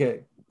 You look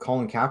at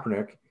Colin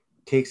Kaepernick,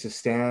 takes a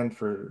stand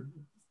for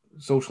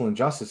social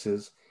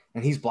injustices,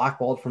 and he's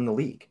blackballed from the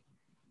league.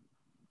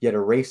 Yet a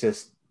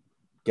racist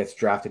gets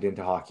drafted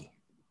into hockey.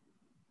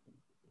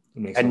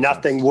 And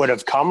nothing would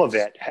have come of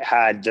it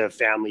had the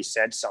family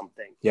said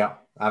something. Yeah,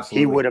 absolutely.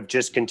 He would have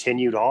just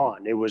continued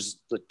on. It was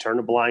the turn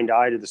a blind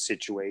eye to the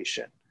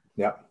situation.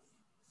 Yeah.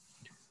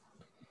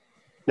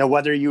 Now,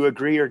 whether you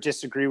agree or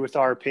disagree with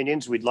our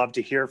opinions, we'd love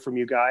to hear from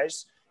you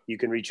guys. You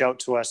can reach out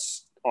to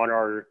us on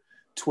our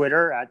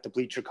Twitter at the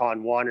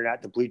BleacherCon1 and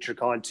at the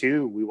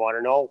BleacherCon2. We want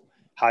to know,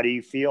 how do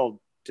you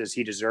feel? Does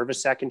he deserve a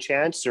second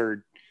chance,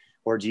 or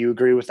do you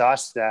agree with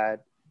us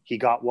that he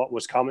got what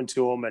was coming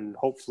to him, and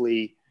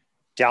hopefully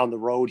down the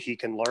road he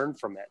can learn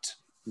from it?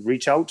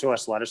 Reach out to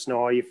us. Let us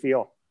know how you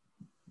feel.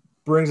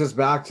 Brings us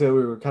back to,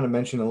 we were kind of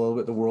mentioning a little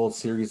bit the World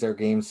Series, their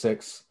Game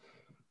 6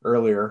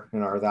 earlier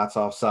in our That's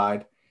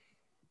Offside.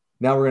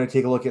 Now we're going to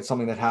take a look at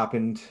something that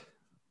happened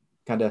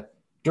kind of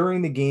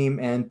during the game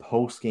and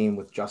post game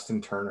with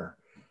Justin Turner.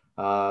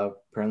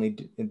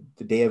 Apparently,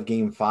 the day of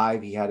Game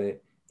 5, he had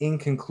an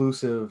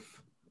inconclusive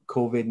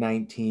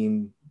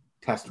COVID-19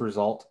 test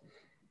result.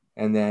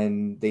 And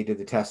then they did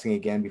the testing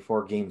again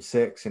before Game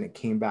 6, and it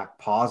came back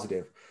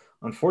positive.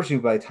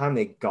 Unfortunately, by the time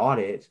they got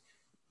it,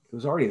 it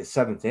was already the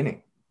 7th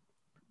inning.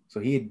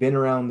 So he had been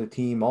around the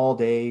team all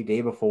day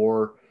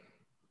before,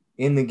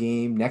 in the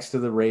game, next to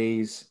the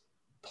Rays,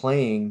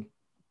 playing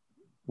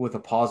with a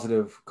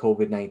positive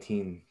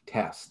COVID-19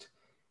 test.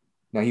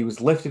 Now, he was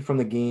lifted from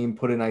the game,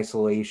 put in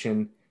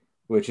isolation,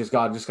 which just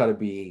got to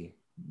be,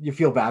 you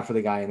feel bad for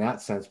the guy in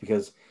that sense,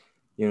 because,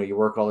 you know, you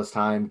work all this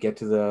time, get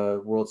to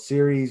the World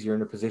Series, you're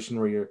in a position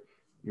where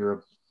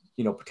you're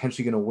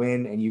potentially going to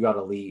win, and you got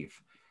to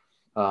leave.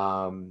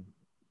 So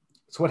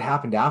what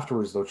happened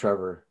afterwards, though,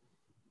 Trevor,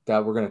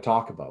 that we're going to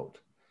talk about?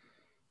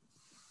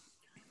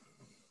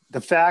 The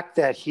fact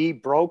that he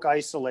broke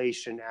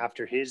isolation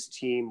after his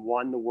team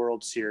won the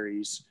World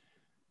Series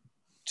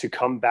to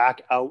come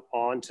back out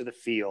onto the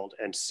field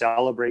and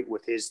celebrate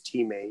with his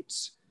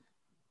teammates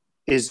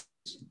is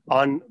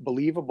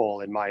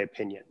unbelievable, in my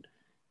opinion.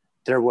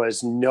 There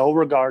was no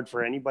regard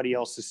for anybody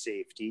else's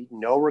safety,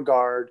 no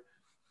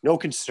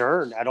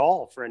concern at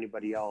all for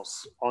anybody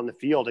else on the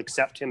field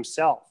except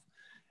himself.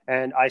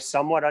 And I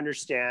somewhat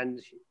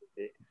understand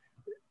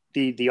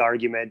the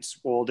arguments,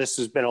 well, this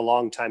has been a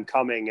long time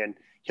coming and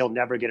he'll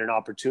never get an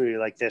opportunity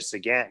like this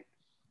again.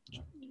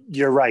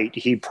 You're right,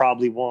 he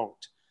probably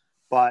won't.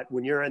 But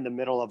when you're in the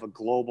middle of a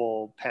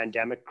global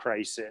pandemic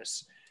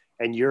crisis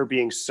and you're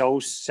being so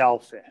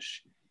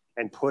selfish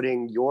and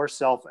putting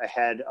yourself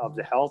ahead of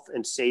the health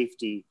and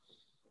safety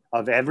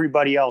of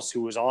everybody else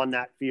who was on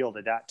that field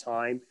at that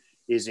time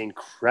is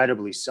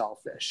incredibly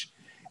selfish.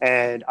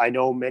 And I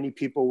know many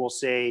people will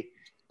say,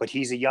 but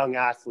he's a young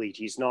athlete,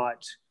 he's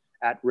not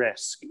at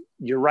risk.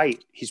 You're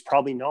right, he's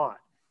probably not.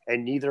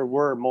 And neither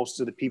were most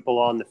of the people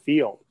on the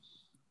field.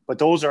 But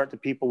those aren't the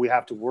people we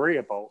have to worry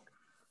about.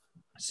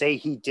 Say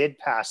he did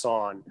pass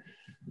on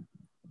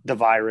the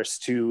virus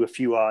to a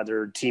few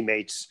other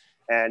teammates,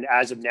 and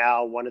as of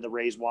now, one of the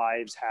Rays'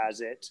 wives has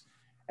it,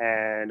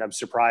 and I'm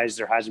surprised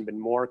there hasn't been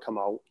more come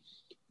out.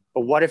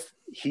 But what if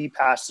he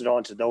passed it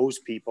on to those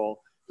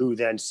people who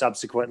then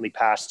subsequently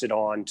passed it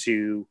on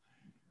to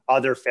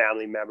other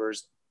family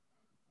members,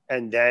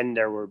 and then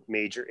there were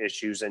major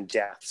issues and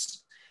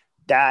deaths?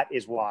 That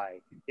is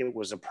why it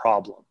was a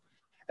problem.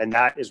 And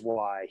that is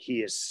why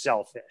he is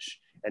selfish.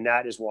 And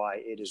that is why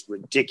it is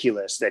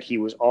ridiculous that he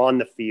was on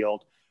the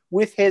field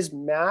with his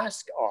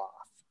mask off.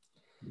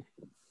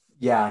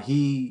 Yeah,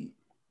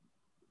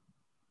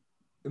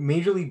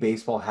 Major League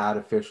Baseball had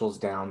officials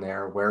down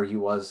there where he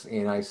was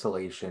in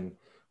isolation.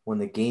 When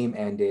the game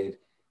ended,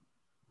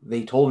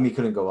 they told him he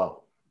couldn't go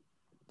out.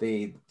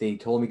 They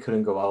told him he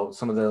couldn't go out.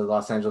 Some of the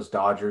Los Angeles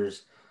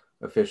Dodgers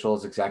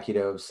officials,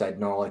 executives said,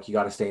 no, like, you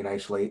got to stay in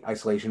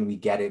isolation. We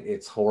get it.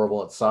 It's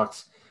horrible. It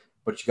sucks,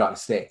 but you got to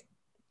stay.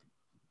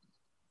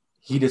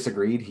 He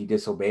disagreed. He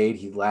disobeyed.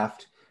 He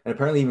left. And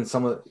apparently even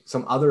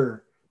some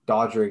other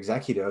Dodger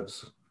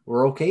executives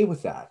were okay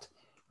with that.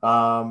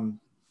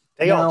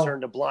 They all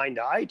turned a blind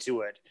eye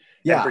to it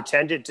and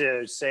pretended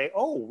to say,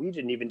 oh, we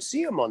didn't even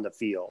see him on the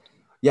field.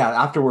 Yeah.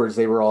 Afterwards,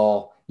 they were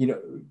all,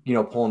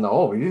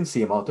 pulling we didn't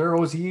see him out there.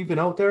 Oh, was he even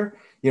out there?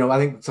 I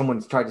think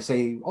someone tried to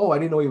say, oh, I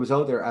didn't know he was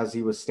out there, as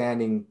he was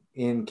standing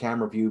in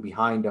camera view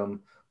behind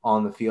him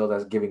on the field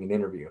as giving an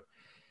interview.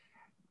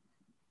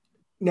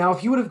 Now, if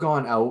he would have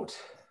gone out,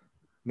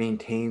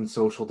 maintained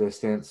social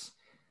distance,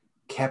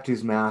 kept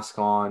his mask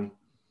on,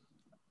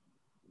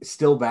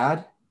 still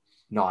bad?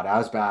 Not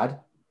as bad.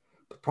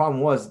 The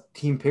problem was,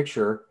 team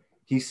picture,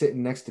 he's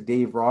sitting next to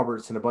Dave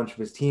Roberts and a bunch of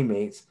his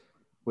teammates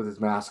with his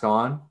mask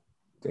on.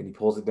 Then he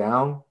pulls it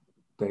down.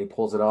 Then he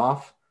pulls it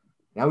off.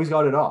 Now he's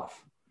got it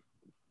off.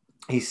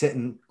 He's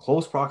sitting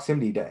close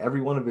proximity to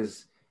every one of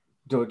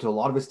to a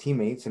lot of his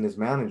teammates and his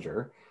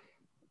manager.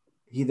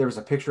 There was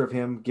a picture of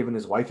him giving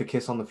his wife a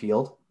kiss on the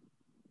field,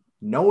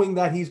 knowing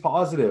that he's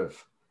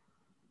positive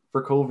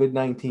for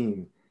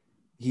COVID-19.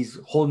 He's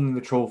holding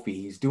the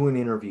trophy. He's doing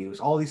interviews,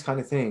 all these kind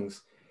of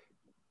things.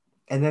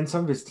 And then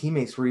some of his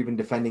teammates were even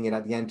defending it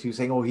at the end too,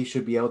 saying, oh, he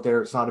should be out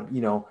there. It's not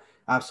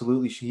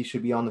absolutely he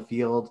should be on the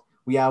field.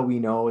 We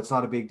know it's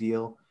not a big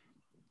deal.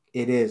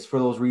 It is, for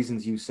those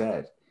reasons you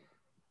said.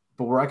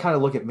 But where I kind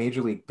of look at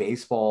Major League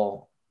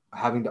Baseball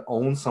having to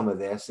own some of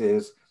this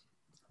is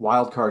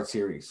wild card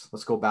series.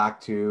 Let's go back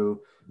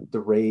to the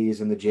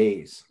Rays and the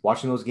Jays.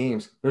 Watching those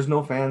games, there's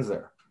no fans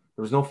there.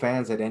 There was no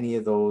fans at any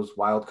of those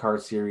wild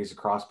card series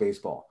across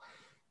baseball.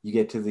 You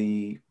get to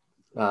the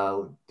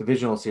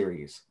divisional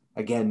series,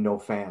 again, no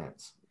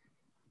fans.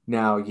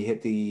 Now you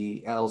hit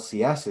the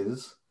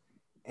LCSs,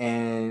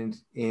 and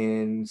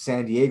in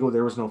San Diego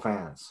there was no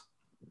fans.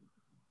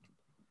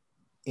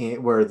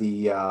 Where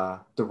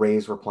the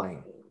Rays were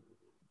playing,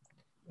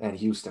 and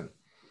Houston.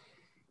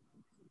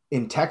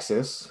 In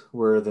Texas,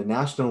 where the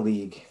National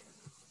League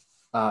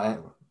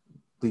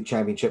League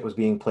Championship was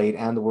being played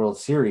and the World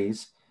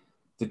Series,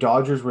 the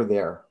Dodgers were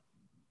there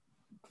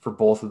for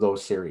both of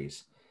those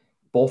series.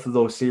 Both of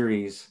those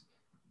series,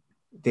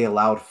 they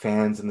allowed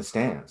fans in the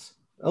stands,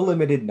 a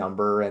limited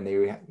number, and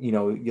they,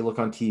 you look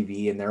on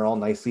TV and they're all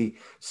nicely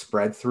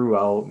spread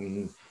throughout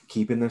and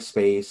keeping their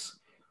space.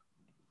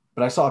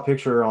 But I saw a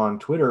picture on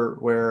Twitter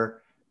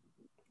where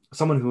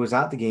someone who was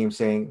at the game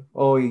saying,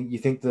 "Oh, you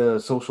think the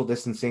social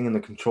distancing and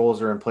the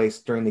controls are in place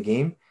during the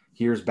game?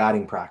 Here's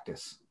batting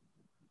practice."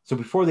 So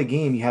before the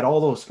game, you had all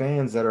those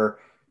fans that are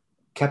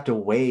kept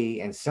away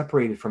and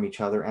separated from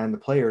each other, and the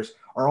players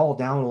are all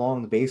down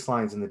along the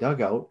baselines in the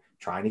dugout,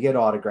 trying to get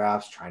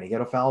autographs, trying to get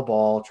a foul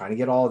ball, trying to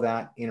get all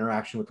that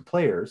interaction with the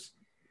players.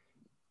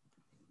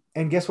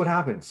 And guess what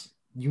happens?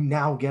 You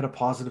now get a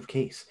positive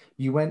case.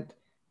 You went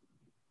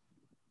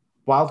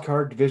wild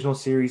card divisional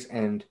series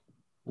and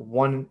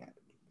one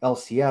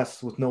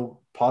LCS with no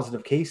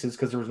positive cases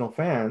because there was no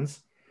fans.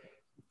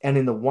 And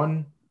in the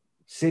one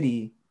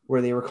city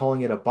where they were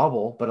calling it a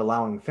bubble but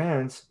allowing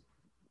fans,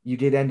 you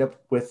did end up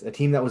with a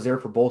team that was there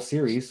for both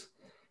series,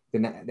 the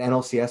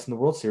NLCS and the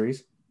World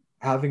Series,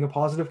 having a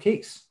positive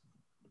case.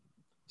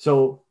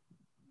 So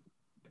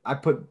I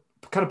put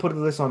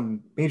this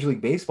on Major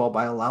League Baseball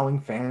by allowing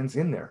fans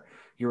in there.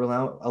 You're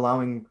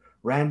allowing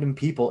random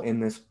people in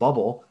this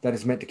bubble that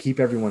is meant to keep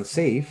everyone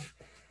safe,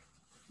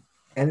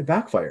 and it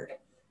backfired.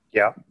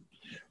 Yeah.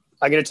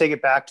 I'm going to take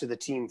it back to the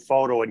team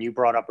photo, and you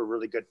brought up a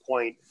really good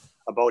point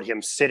about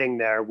him sitting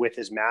there with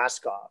his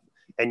mask off.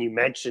 And you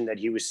mentioned that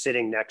he was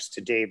sitting next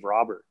to Dave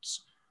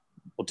Roberts.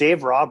 Well,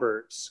 Dave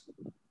Roberts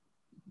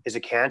is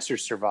a cancer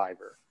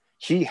survivor.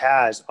 He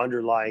has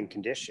underlying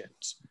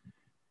conditions.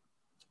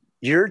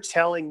 You're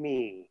telling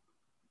me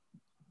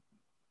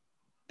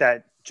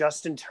that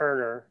Justin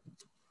Turner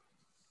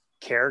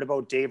cared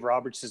about Dave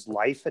Roberts'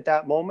 life at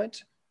that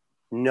moment?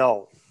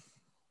 No.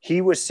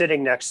 He was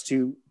sitting next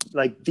to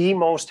like the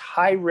most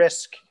high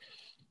risk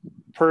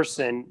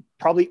person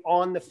probably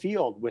on the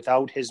field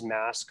without his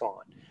mask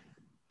on.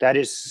 That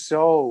is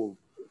so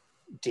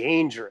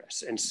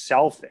dangerous and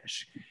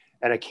selfish.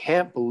 And I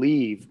can't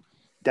believe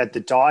that the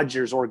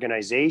Dodgers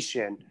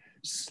organization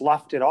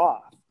sloughed it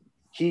off.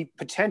 He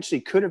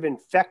potentially could have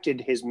infected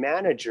his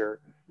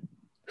manager,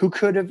 who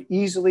could have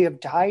easily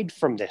have died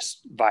from this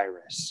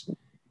virus.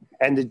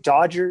 And the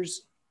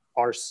Dodgers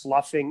are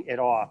sloughing it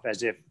off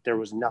as if there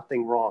was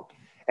nothing wrong.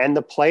 And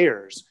the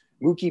players,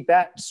 Mookie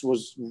Betts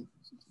was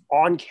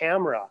on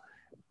camera,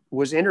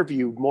 was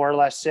interviewed, more or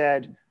less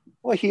said,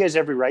 well, he has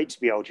every right to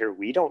be out here.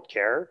 We don't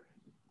care.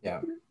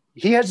 Yeah.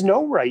 He has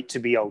no right to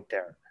be out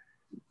there.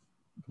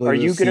 Are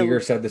you going to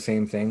said the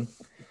same thing?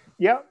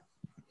 Yeah.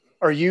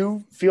 Are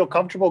you feel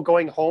comfortable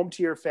going home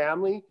to your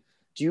family?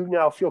 Do you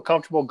now feel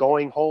comfortable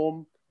going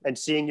home and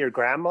seeing your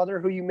grandmother,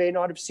 who you may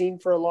not have seen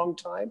for a long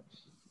time,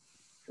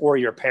 or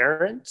your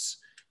parents?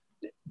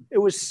 It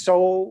was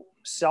so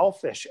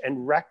selfish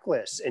and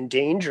reckless and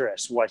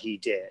dangerous what he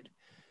did.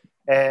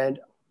 And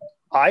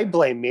I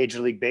blame Major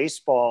League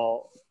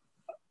Baseball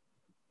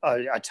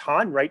a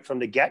ton right from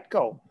the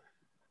get-go.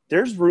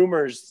 There's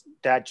rumors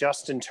that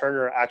Justin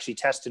Turner actually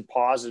tested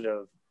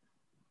positive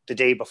the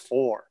day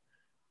before,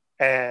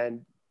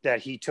 and that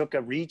he took a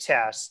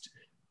retest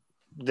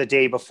the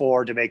day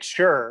before to make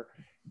sure,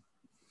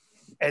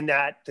 and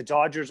that the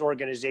Dodgers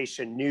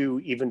organization knew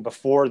even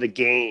before the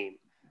game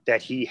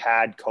that he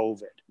had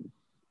COVID,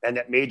 and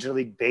that Major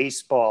League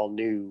Baseball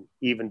knew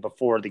even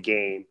before the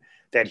game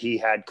that he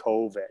had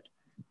COVID.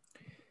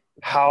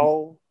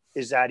 How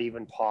is that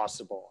even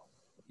possible?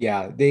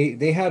 Yeah,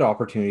 they had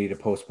opportunity to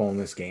postpone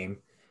this game,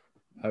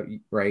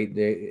 right?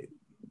 They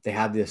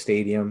had the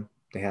stadium,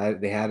 they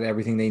had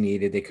everything they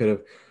needed. They could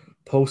have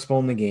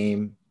postponed the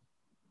game,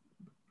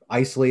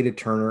 isolated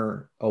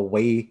Turner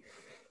away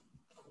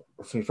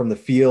from the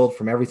field,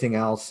 from everything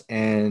else,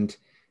 and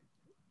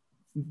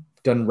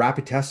done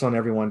rapid tests on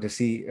everyone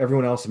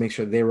else to make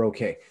sure they were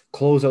okay.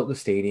 Close out the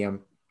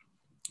stadium,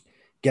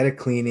 get it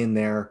clean in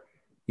there,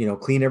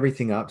 clean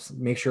everything up,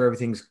 make sure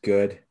everything's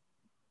good.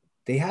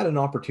 They had an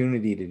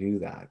opportunity to do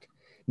that.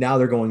 Now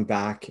they're going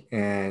back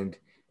and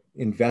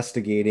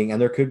investigating,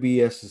 and there could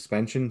be a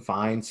suspension,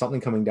 fine,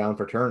 something coming down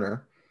for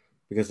Turner,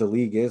 because the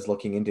league is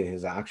looking into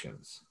his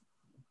actions.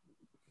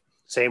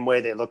 Same way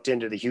they looked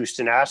into the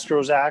Houston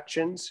Astros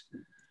actions?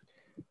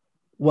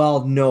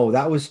 Well, no,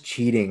 that was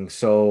cheating.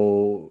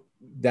 So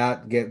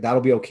that'll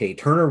be okay.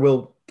 Turner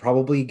will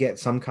probably get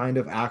some kind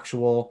of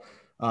actual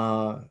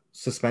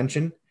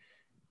suspension,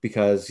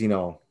 because,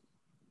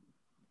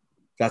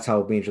 that's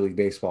how Major League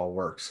Baseball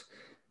works,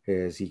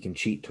 is he can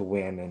cheat to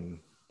win,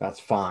 and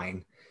that's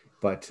fine.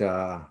 But,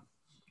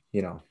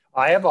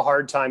 I have a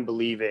hard time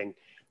believing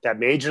that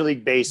Major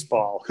League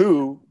Baseball,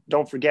 who,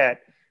 don't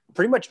forget,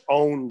 pretty much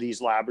owned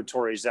these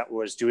laboratories that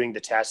was doing the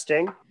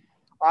testing,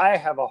 I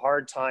have a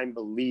hard time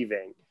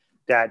believing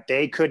that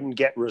they couldn't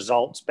get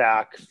results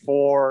back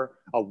for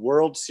a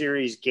World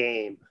Series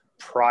game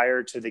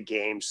prior to the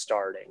game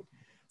starting.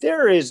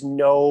 There is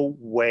no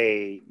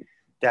way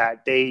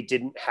that they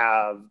didn't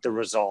have the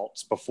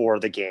results before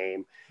the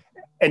game.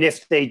 And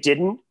if they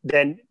didn't,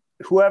 then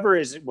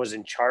whoever was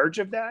in charge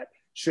of that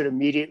should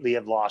immediately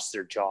have lost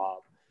their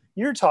job.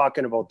 You're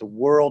talking about the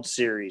World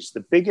Series, the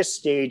biggest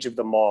stage of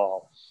them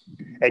all,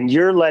 and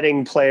you're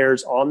letting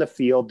players on the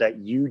field that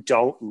you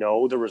don't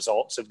know the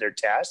results of their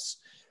tests,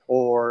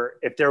 or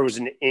if there was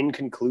an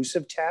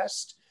inconclusive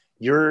test,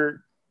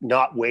 you're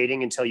not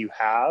waiting until you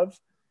have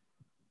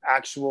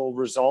actual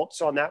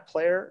results on that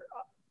player.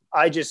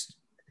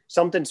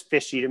 Something's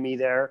fishy to me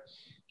there.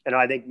 And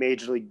I think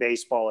Major League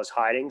Baseball is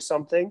hiding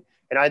something.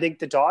 And I think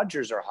the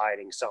Dodgers are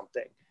hiding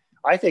something.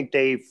 I think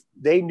they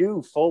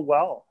knew full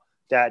well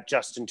that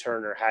Justin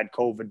Turner had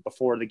COVID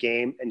before the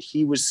game, and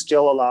he was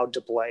still allowed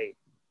to play.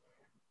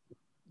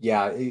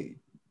 Yeah,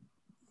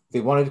 they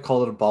wanted to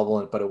call it a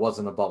bubble, but it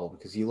wasn't a bubble,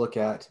 because you look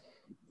at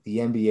the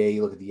NBA,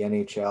 you look at the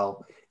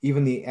NHL,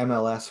 even the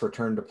MLS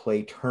return to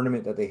play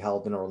tournament that they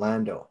held in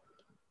Orlando.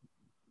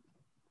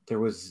 There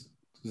was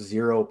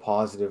 0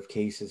 positive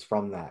cases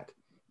from that.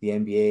 The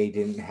NBA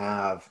didn't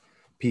have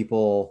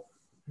people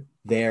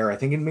there. I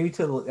think maybe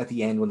at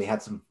the end when they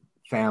had some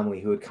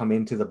family who had come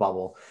into the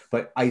bubble,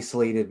 but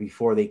isolated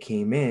before they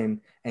came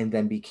in and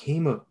then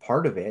became a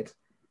part of it.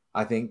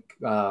 I think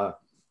the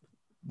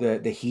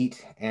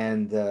Heat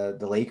and the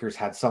Lakers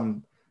had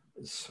some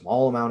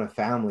small amount of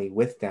family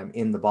with them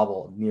in the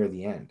bubble near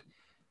the end.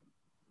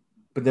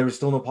 But there was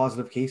still no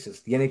positive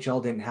cases. The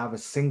NHL didn't have a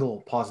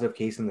single positive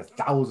case in the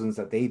thousands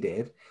that they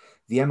did.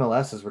 The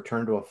MLS has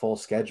returned to a full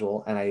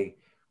schedule, and I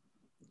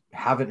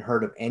haven't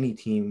heard of any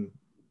team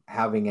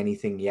having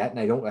anything yet.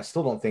 And I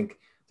still don't think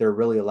they're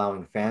really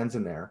allowing fans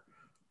in there.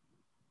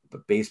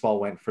 But baseball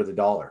went for the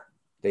dollar.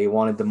 They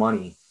wanted the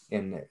money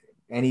and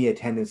any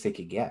attendance they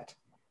could get.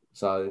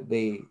 So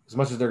as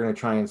much as they're going to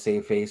try and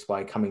save face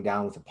by coming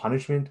down with a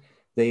punishment,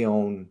 they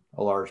own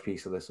a large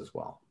piece of this as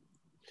well.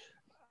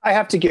 I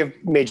have to give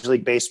Major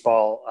League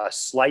Baseball a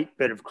slight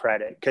bit of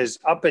credit, because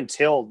up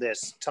until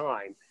this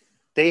time,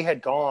 they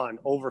had gone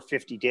over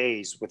 50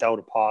 days without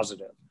a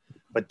positive,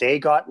 but they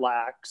got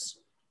lax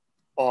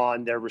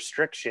on their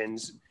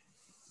restrictions.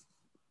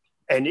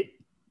 And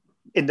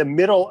in the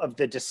middle of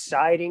the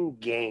deciding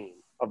game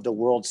of the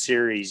World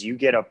Series, you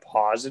get a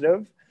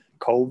positive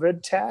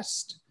COVID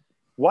test.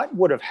 What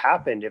would have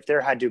happened if there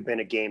had to have been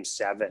a Game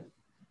 7?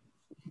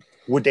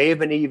 Would they have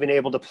been even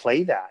able to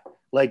play that?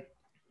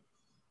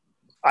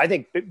 I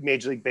think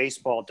Major League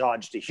Baseball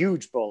dodged a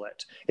huge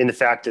bullet in the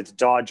fact that the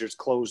Dodgers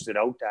closed it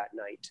out that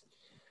night.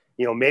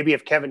 Maybe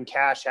if Kevin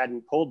Cash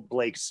hadn't pulled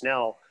Blake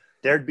Snell,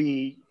 there'd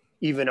be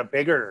even a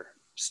bigger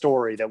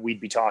story that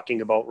we'd be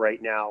talking about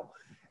right now.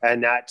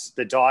 And that's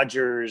the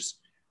Dodgers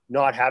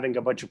not having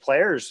a bunch of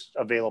players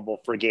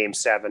available for Game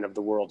 7 of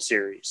the World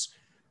Series.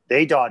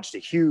 They dodged a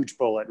huge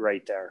bullet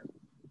right there.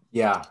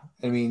 Yeah.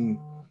 I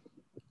mean,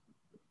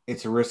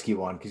 it's a risky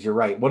one, because you're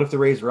right. What if the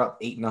Rays were up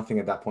 8-0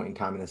 at that point in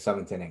time in the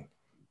 7th inning?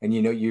 And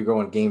you're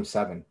going Game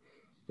 7.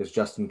 Does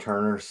Justin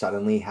Turner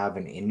suddenly have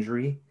an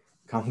injury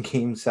come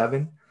Game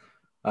 7?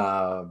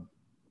 Who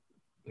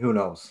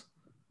knows?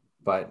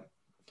 But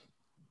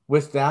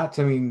with that,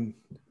 I mean,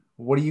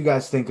 what do you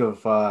guys think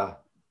of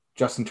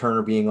Justin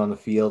Turner being on the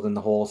field and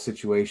the whole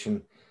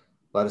situation?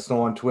 Let us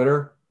know on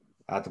Twitter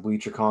at the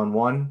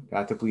BleacherCon1,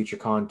 at the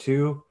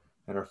BleacherCon2,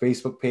 and our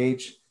Facebook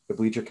page, the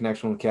Bleacher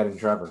Connection with Ken and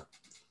Trevor.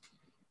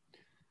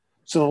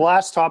 So the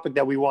last topic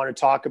that we want to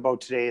talk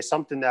about today is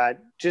something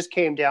that just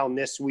came down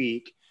this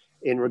week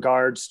in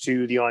regards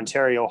to the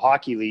Ontario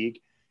Hockey League.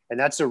 And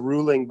that's a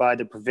ruling by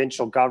the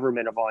provincial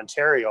government of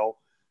Ontario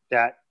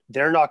that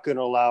they're not going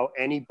to allow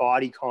any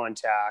body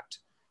contact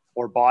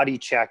or body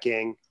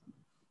checking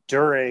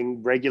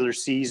during regular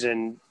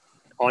season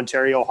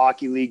Ontario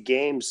Hockey League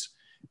games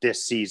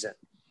this season.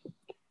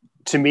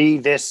 To me,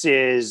 this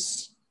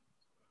is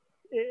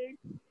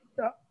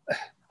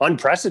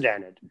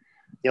unprecedented.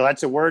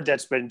 That's a word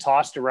that's been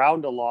tossed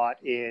around a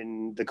lot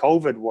in the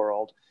COVID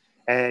world,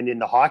 and in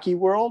the hockey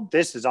world,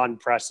 this is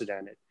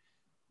unprecedented.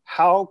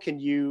 How can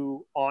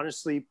you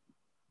honestly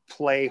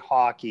play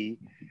hockey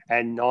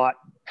and not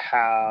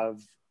have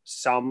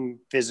some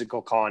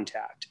physical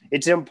contact?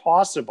 It's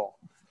impossible.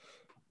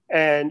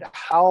 And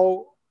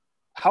how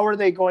are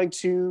they going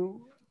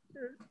to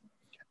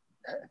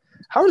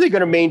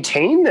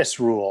maintain this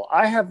rule?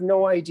 I have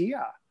no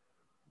idea.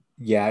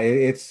 Yeah,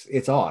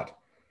 it's odd.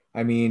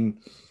 I mean,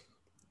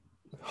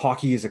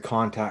 hockey is a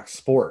contact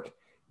sport.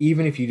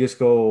 Even if you just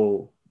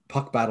go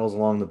puck battles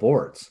along the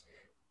boards,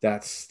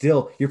 that's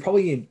still, you're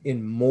probably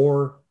in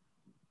more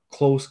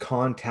close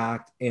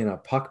contact in a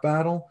puck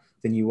battle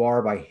than you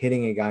are by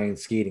hitting a guy and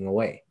skating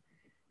away.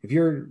 If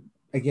you're,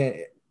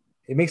 again,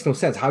 it makes no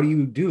sense. How do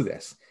you do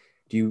this?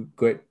 Do you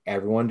get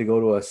everyone to go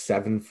to a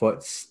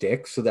 7-foot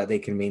stick so that they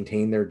can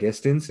maintain their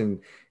distance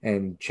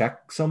and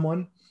check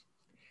someone?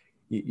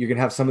 You're going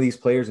to have some of these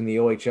players in the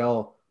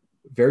OHL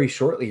very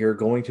shortly here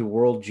going to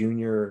World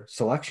Junior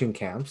selection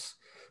camps.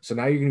 So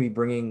now you're going to be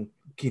bringing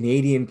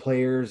Canadian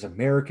players,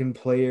 American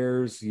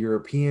players,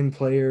 European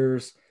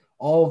players,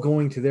 all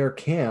going to their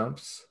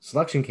camps,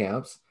 selection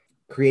camps,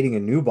 creating a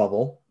new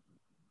bubble,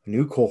 a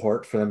new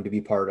cohort for them to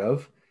be part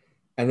of,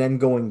 and then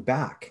going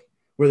back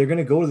where they're going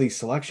to go to these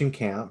selection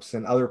camps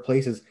and other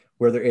places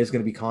where there is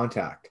going to be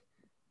contact.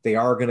 They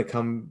are going to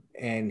come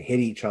and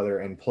hit each other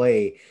and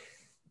play.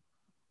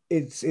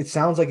 It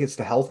sounds like it's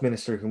the health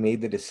minister who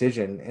made the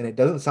decision, and it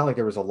doesn't sound like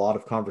there was a lot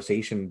of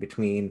conversation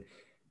between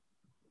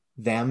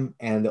them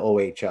and the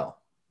OHL.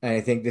 And I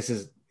think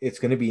it's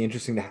going to be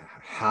interesting to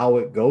how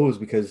it goes,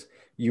 because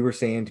you were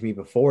saying to me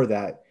before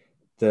that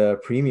the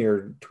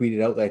premier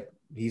tweeted out that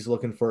he's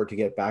looking for it to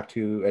get back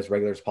to as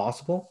regular as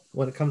possible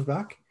when it comes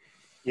back.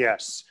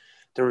 Yes.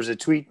 There was a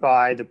tweet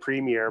by the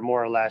premier,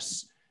 more or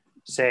less,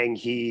 saying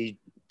he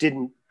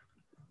didn't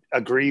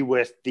agree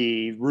with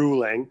the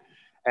ruling,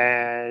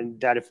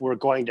 and that if we're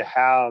going to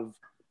have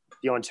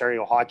the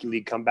Ontario Hockey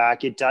League come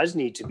back, it does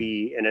need to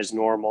be in as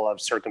normal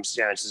of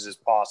circumstances as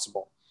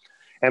possible.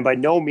 And by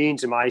no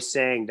means am I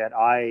saying that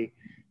I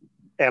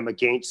am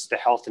against the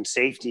health and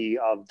safety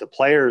of the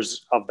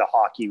players of the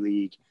Hockey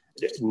League.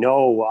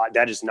 No,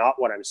 that is not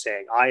what I'm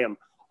saying. I am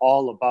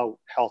all about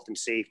health and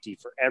safety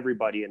for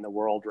everybody in the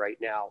world right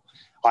now.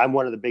 I'm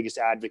one of the biggest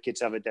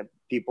advocates of it that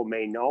people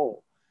may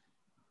know.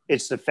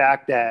 It's the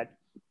fact that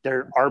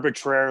they're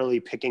arbitrarily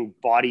picking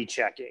body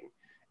checking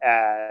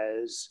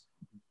as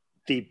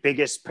the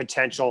biggest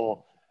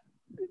potential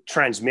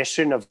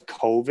transmission of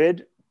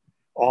COVID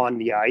on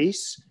the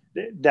ice.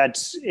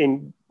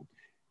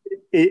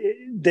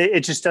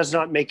 It just does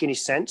not make any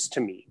sense to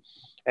me.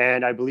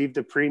 And I believe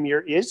the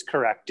premier is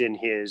correct in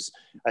his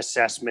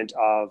assessment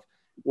of,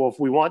 well, if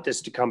we want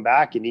this to come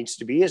back, it needs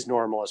to be as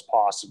normal as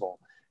possible.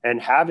 And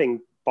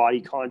having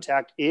body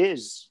contact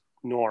is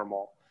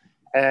normal.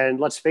 And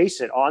let's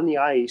face it, on the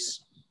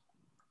ice,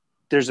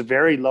 there's a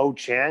very low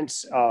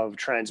chance of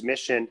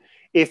transmission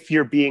if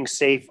you're being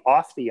safe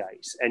off the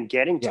ice and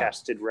getting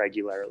tested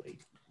regularly.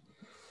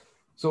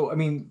 So, I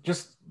mean,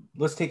 just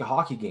let's take a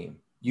hockey game.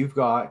 You've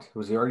got,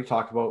 as we already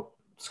talked about,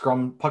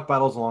 scrum, puck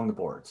battles along the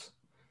boards.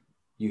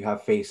 You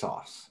have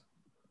face-offs.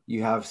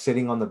 You have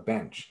sitting on the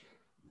bench.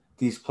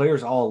 These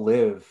players all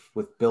live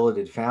with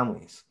billeted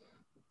families.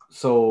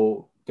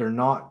 So they're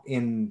not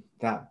in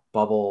that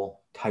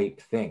bubble type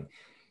thing.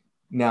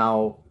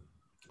 Now,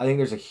 I think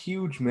there's a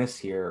huge miss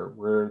here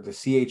where the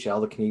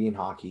CHL, the Canadian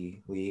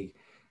Hockey League,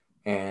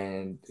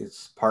 and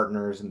its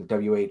partners in the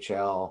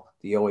WHL,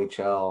 the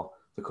OHL,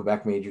 the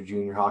Quebec Major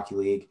Junior Hockey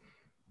League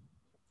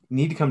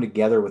need to come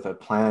together with a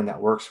plan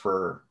that works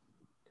for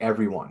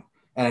everyone.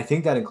 And I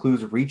think that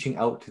includes reaching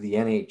out to the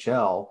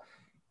NHL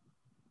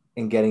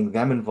and getting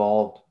them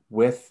involved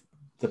with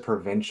the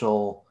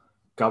provincial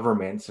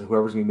governments and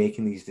whoever's going to be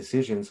making these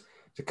decisions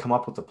to come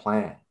up with a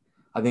plan.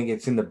 I think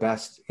it's in the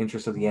best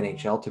interest of the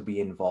NHL to be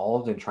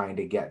involved in trying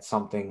to get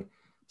something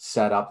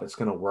set up that's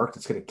going to work,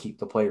 that's going to keep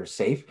the players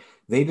safe.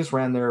 They just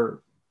ran their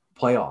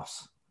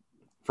playoffs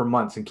for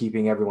months and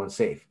keeping everyone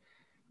safe.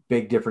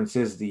 Big difference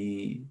is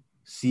the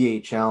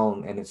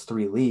CHL and its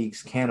 3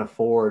 leagues can't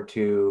afford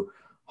to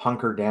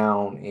hunker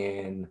down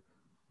in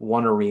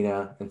one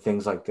arena and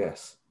things like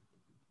this.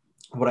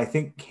 What I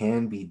think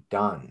can be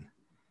done,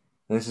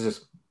 and this is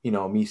just,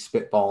 me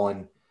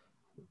spitballing,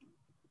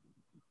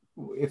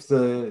 if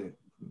the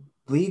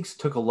leagues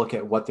took a look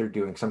at what they're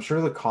doing, because I'm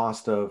sure the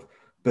cost of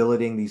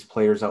billeting these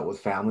players out with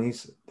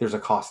families, there's a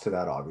cost to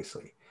that,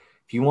 obviously.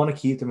 If you want to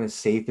keep them as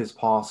safe as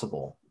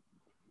possible,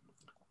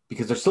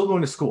 because they're still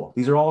going to school.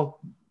 These are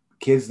all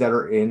kids that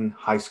are in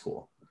high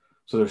school.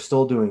 So they're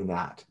still doing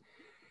that.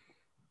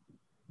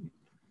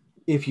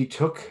 If you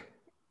took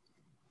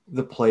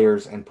the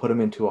players and put them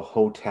into a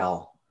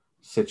hotel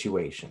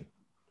situation,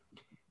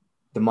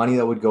 the money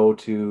that would go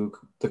to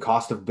the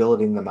cost of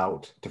billeting them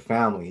out to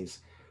families,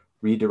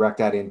 redirect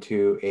that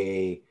into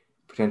a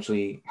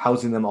potentially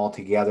housing them all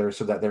together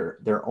so that they're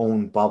their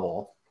own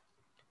bubble.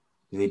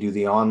 They do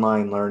the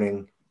online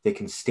learning. They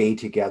can stay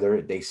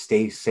together. They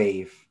stay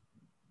safe.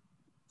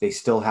 They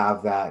still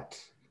have that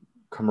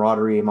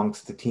camaraderie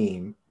amongst the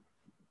team.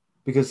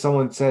 Because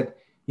someone said,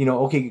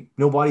 okay,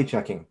 no body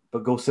checking,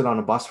 but go sit on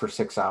a bus for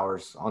 6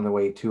 hours on the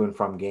way to and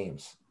from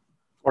games.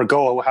 Or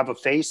go have a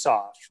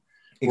face-off.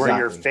 Exactly. Where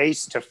you're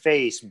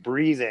face-to-face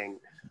breathing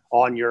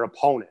on your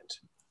opponent.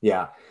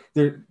 Yeah.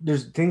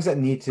 There's things that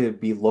need to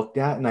be looked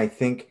at, and I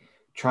think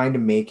trying to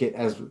make it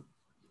as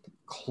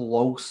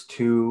close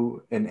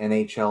to an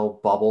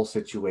NHL bubble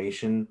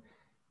situation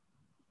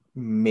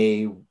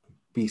may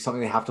be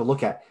something they have to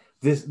look at.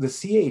 The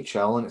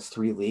CHL and its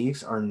 3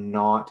 leagues are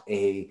not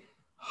a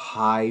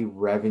high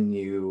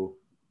revenue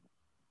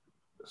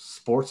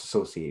sports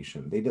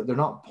association. They're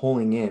not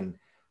pulling in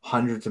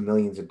hundreds of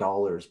millions of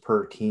dollars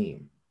per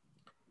team.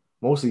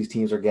 Most of these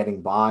teams are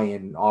getting by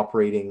and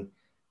operating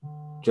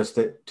just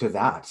to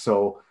that.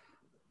 So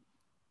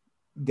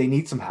they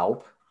need some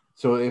help.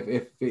 So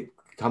if it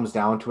comes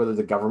down to whether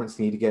the governments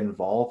need to get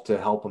involved to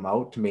help them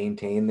out to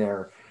maintain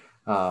their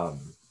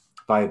um,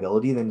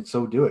 viability, then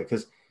so do it.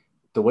 Because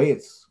the way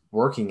it's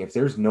working, if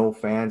there's no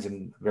fans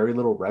and very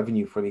little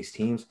revenue for these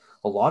teams,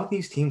 a lot of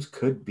these teams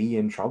could be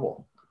in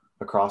trouble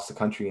across the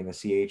country in the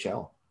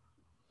CHL.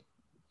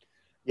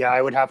 Yeah,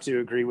 I would have to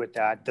agree with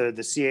that. The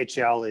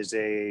CHL is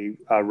a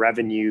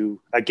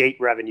gate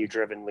revenue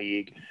driven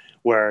league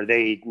where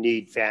they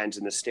need fans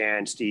in the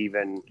stands to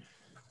even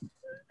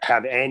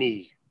have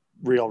any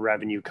real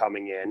revenue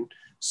coming in.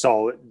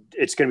 So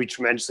it's going to be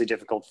tremendously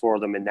difficult for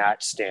them in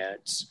that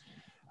stance.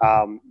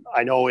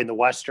 I know in the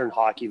Western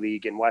Hockey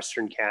League in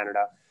Western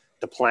Canada,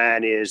 the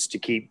plan is to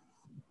keep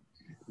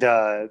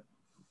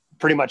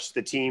pretty much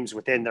the teams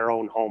within their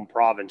own home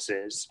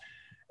provinces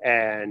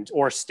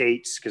or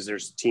states, because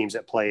there's teams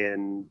that play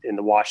in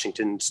the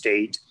Washington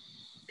state,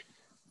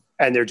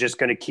 and they're just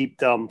going to keep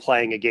them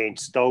playing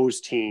against those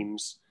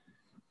teams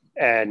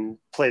and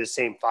play the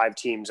same 5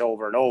 teams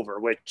over and over,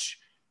 which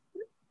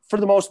for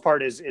the most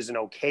part is an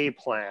okay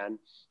plan.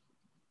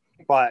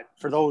 But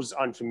for those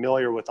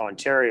unfamiliar with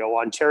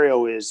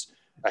Ontario is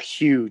a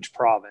huge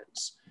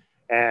province,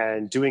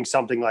 and doing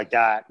something like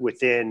that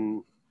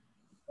within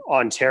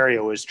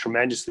Ontario is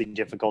tremendously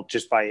difficult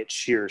just by its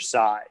sheer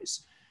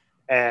size.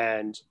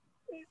 And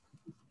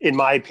in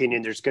my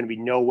opinion, there's going to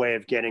be no way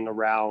of getting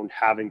around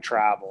having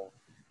travel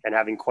and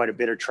having quite a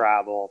bit of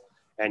travel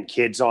and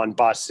kids on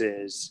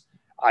buses.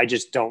 I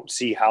just don't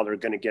see how they're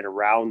going to get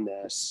around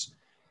this.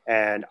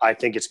 And I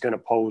think it's going to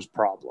pose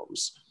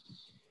problems.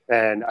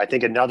 And I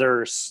think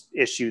another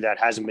issue that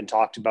hasn't been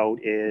talked about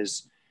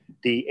is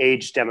the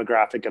age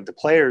demographic of the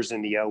players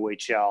in the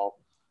OHL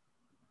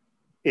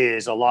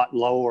is a lot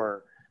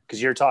lower,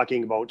 because you're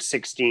talking about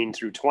 16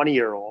 through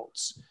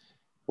 20-year-olds.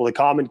 Well, the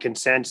common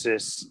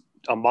consensus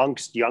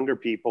amongst younger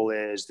people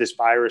is this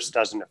virus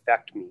doesn't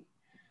affect me.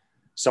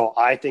 So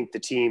I think the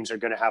teams are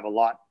going to have a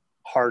lot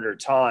harder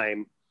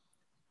time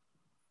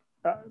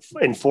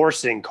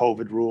enforcing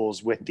COVID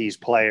rules with these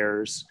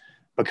players,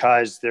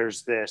 because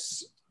there's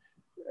this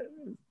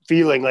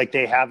feeling like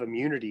they have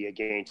immunity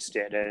against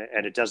it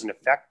and it doesn't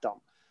affect them.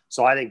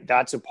 So I think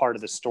that's a part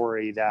of the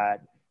story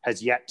that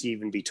has yet to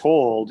even be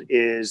told,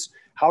 is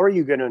how are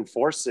you going to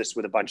enforce this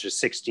with a bunch of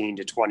 16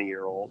 to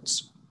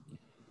 20-year-olds?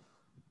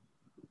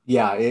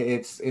 Yeah,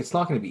 it's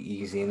not going to be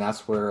easy, and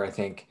that's where I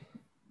think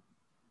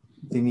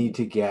they need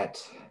to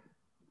get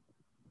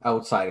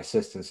outside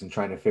assistance in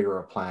trying to figure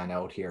a plan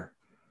out here,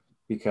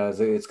 because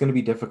it's going to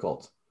be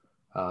difficult.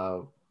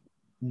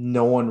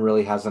 No one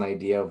really has an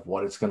idea of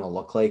what it's going to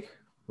look like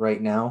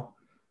right now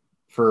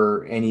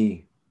for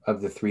any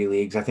of the 3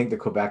 leagues. I think the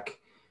Quebec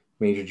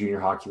Major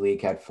Junior Hockey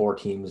League had 4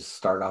 teams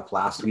start up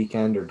last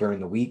weekend or during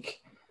the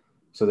week,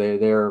 so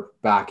they're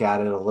back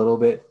at it a little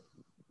bit.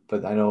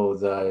 But I know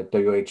the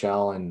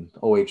WHL and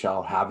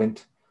OHL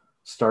haven't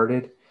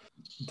started.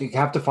 They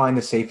have to find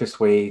the safest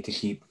way to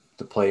keep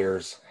the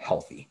players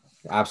healthy.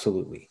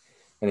 Absolutely.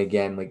 And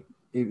again, like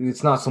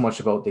it's not so much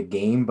about the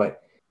game,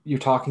 but you're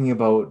talking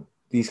about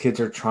these kids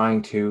are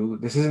trying to,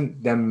 this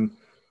isn't them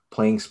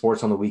playing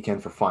sports on the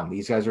weekend for fun.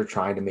 These guys are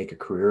trying to make a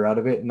career out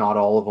of it. Not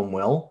all of them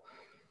will.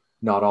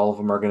 Not all of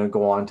them are going to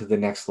go on to the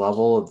next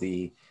level of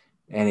the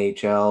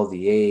NHL,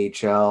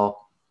 the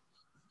AHL.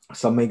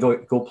 Some may go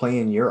play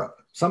in Europe.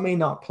 Some may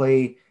not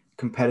play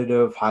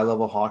competitive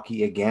high-level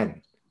hockey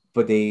again,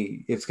 but what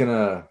is it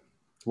going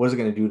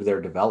to do to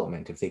their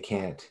development if they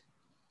can't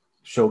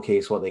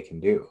showcase what they can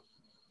do?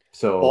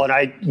 So, well,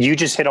 and you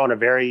just hit on a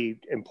very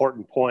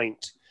important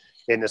point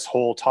in this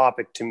whole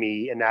topic to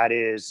me, and that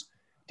is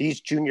these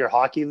junior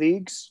hockey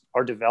leagues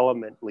are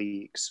development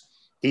leagues.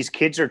 These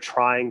kids are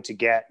trying to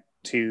get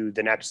to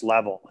the next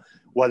level,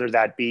 whether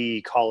that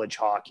be college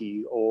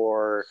hockey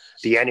or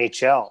the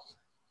NHL.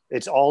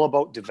 It's all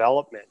about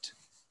development.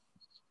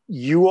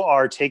 You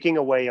are taking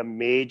away a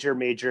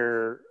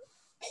major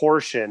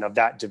portion of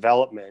that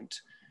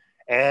development,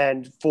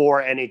 and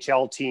for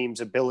NHL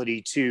teams'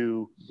 ability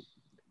to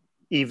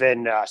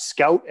even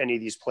scout any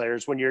of these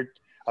players, when you're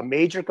a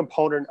major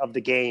component of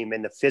the game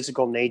and the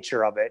physical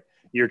nature of it,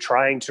 you're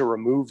trying to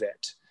remove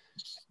it.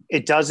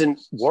 It doesn't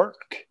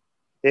work.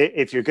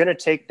 If you're going to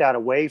take that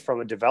away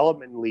from a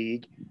development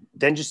league,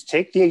 then just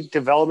take the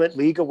development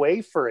league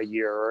away for a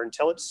year or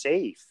until it's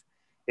safe.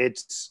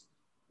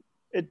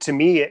 To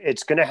me,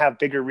 it's going to have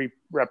bigger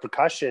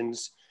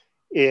repercussions.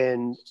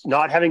 In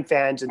not having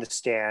fans in the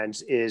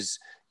stands is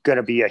going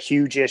to be a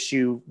huge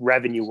issue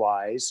revenue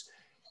wise.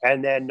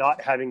 And then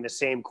not having the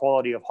same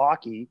quality of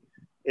hockey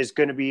is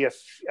going to be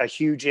a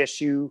huge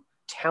issue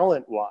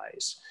talent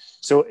wise.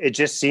 So it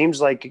just seems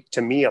like,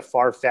 to me, a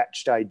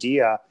far-fetched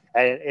idea,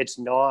 and it's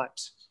not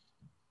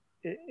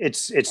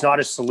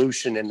a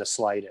solution in the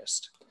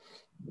slightest.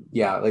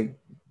 Yeah, like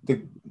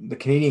the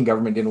Canadian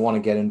government didn't want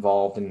to get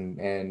involved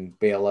and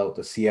bail out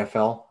the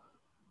CFL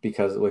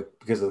because of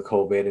the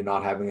COVID and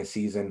not having a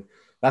season.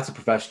 That's a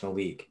professional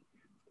league.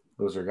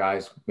 Those are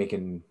guys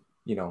making,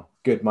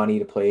 good money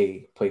to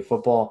play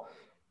football.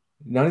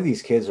 None of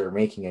these kids are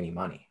making any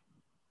money.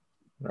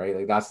 right?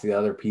 Like that's the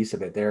other piece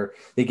of it.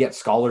 They get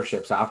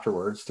scholarships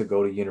afterwards to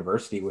go to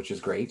university, which is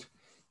great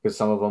because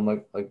some of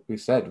them, like we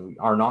said,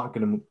 are not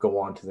going to go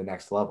on to the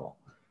next level,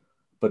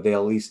 but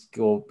they'll at least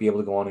be able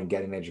to go on and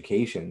get an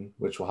education,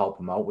 which will help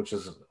them out, which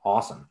is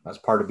awesome. That's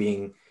part of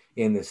being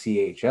in the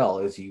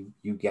CHL is you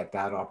get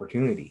that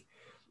opportunity.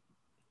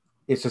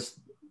 It's just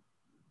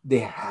they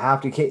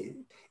have to.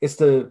 It's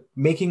the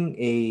making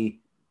a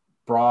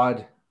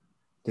broad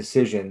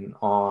decision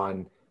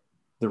on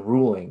the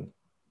ruling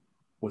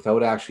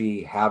without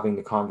actually having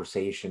the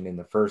conversation in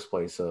the first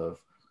place of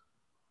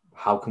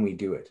how can we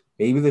do it.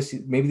 Maybe the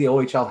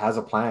OHL has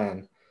a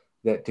plan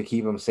that to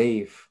keep them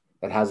safe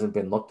that hasn't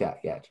been looked at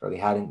yet, or they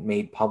hadn't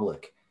made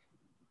public,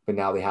 but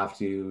now they have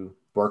to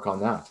work on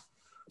that.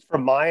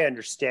 From my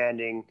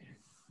understanding,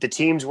 the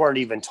teams weren't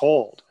even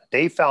told.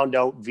 They found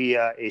out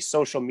via a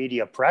social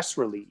media press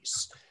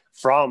release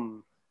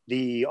from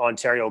the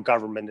Ontario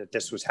government that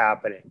this was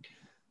happening.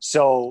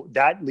 So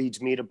that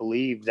leads me to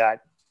believe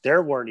that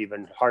there weren't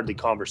even hardly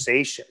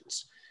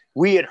conversations.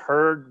 We had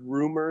heard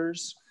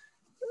rumors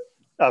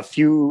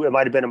it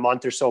might have been a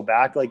month or so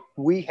back. Like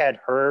we had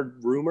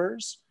heard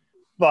rumors,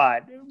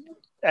 but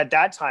at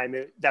that time,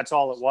 that's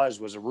all it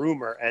was a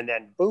rumor. And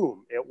then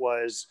boom, it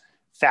was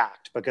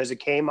fact because it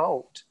came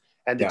out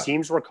and the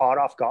teams were caught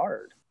off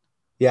guard.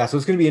 Yeah. So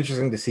it's going to be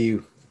interesting to see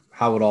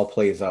how it all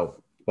plays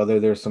out, whether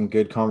there's some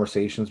good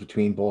conversations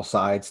between both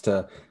sides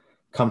to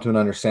come to an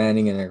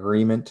understanding and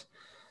agreement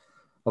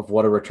of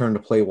what a return to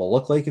play will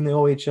look like in the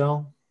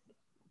OHL.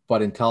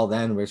 But until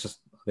then,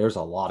 there's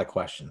a lot of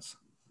questions.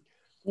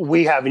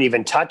 We haven't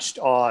even touched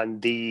on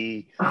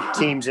the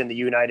teams in the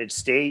United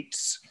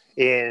States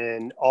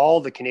in all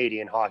the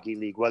Canadian Hockey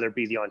League, whether it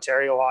be the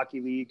Ontario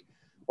Hockey League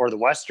or the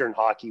Western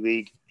Hockey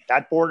League.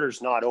 That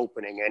border's not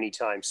opening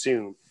anytime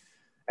soon.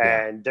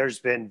 And there's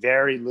been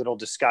very little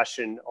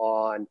discussion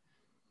on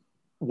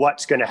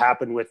what's going to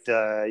happen with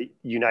the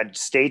United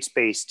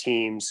States-based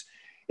teams.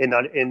 In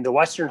the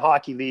Western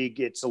Hockey League,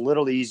 it's a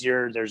little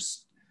easier.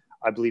 There's,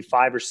 I believe,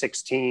 5 or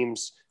 6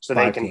 teams, so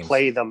they can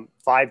play them,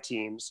 5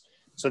 teams,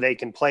 so they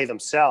can play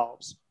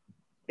themselves.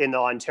 In the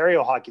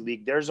Ontario Hockey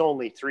League, there's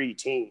only 3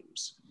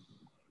 teams.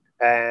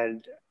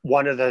 And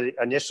one of the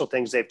initial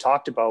things they've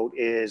talked about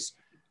is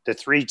the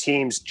 3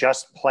 teams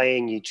just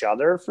playing each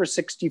other for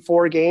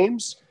 64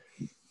 games.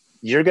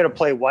 You're going to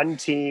play one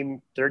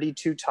team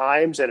 32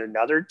 times and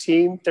another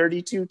team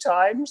 32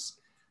 times.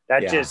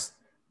 That just,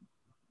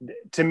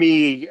 to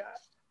me,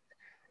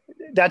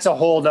 that's a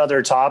whole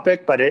nother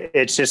topic, but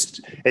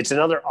it's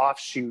another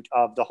offshoot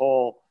of the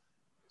whole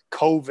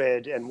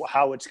COVID and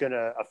how it's going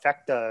to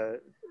affect the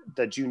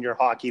junior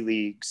hockey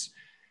leagues.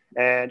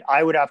 And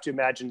I would have to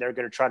imagine they're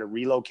going to try to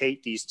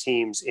relocate these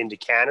teams into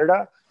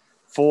Canada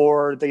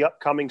for the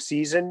upcoming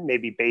season,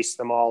 maybe base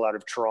them all out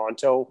of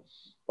Toronto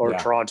or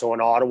Toronto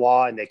and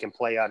Ottawa, and they can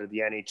play out of the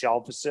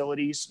NHL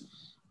facilities.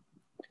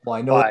 Well,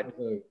 I know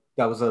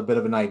that was a bit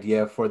of an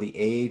idea for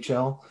the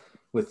AHL,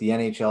 with the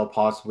NHL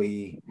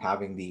possibly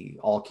having the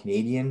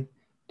all-Canadian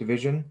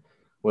division,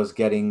 was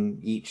getting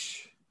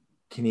each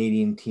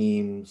Canadian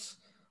team's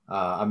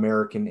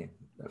American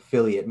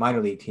affiliate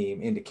minor league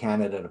team into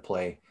Canada to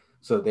play,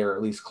 so they're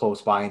at least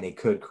close by and they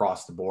could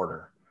cross the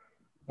border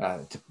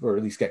or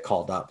at least get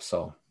called up.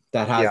 So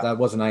that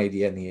was an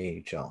idea in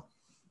the AHL.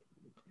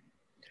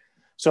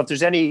 So if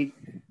there's any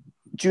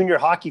junior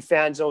hockey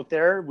fans out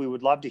there, we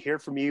would love to hear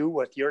from you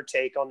with your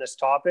take on this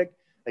topic.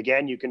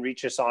 Again, you can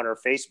reach us on our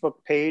Facebook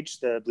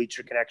page, the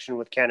Bleacher Connection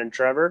with Ken and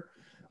Trevor,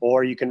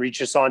 or you can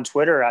reach us on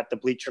Twitter at the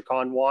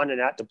BleacherCon1 and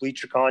at the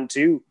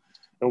BleacherCon2.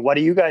 And what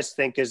do you guys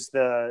think is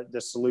the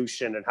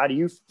solution? And how do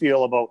you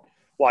feel about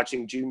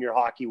watching junior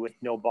hockey with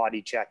no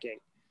body checking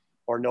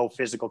or no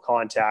physical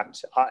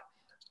contact?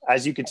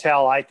 As you can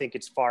tell, I think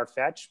it's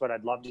far-fetched, but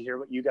I'd love to hear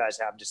what you guys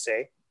have to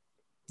say.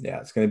 Yeah,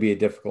 it's going to be a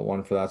difficult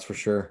one that's for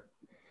sure.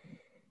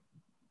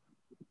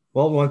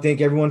 Well, we want to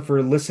thank everyone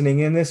for listening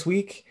in this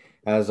week.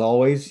 As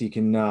always, you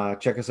can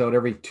check us out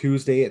every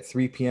Tuesday at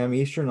 3 p.m.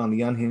 Eastern on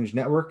the Unhinged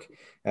Network,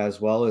 as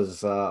well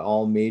as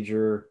all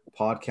major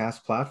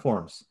podcast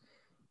platforms.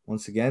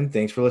 Once again,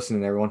 thanks for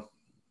listening, everyone.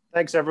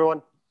 Thanks,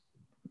 everyone.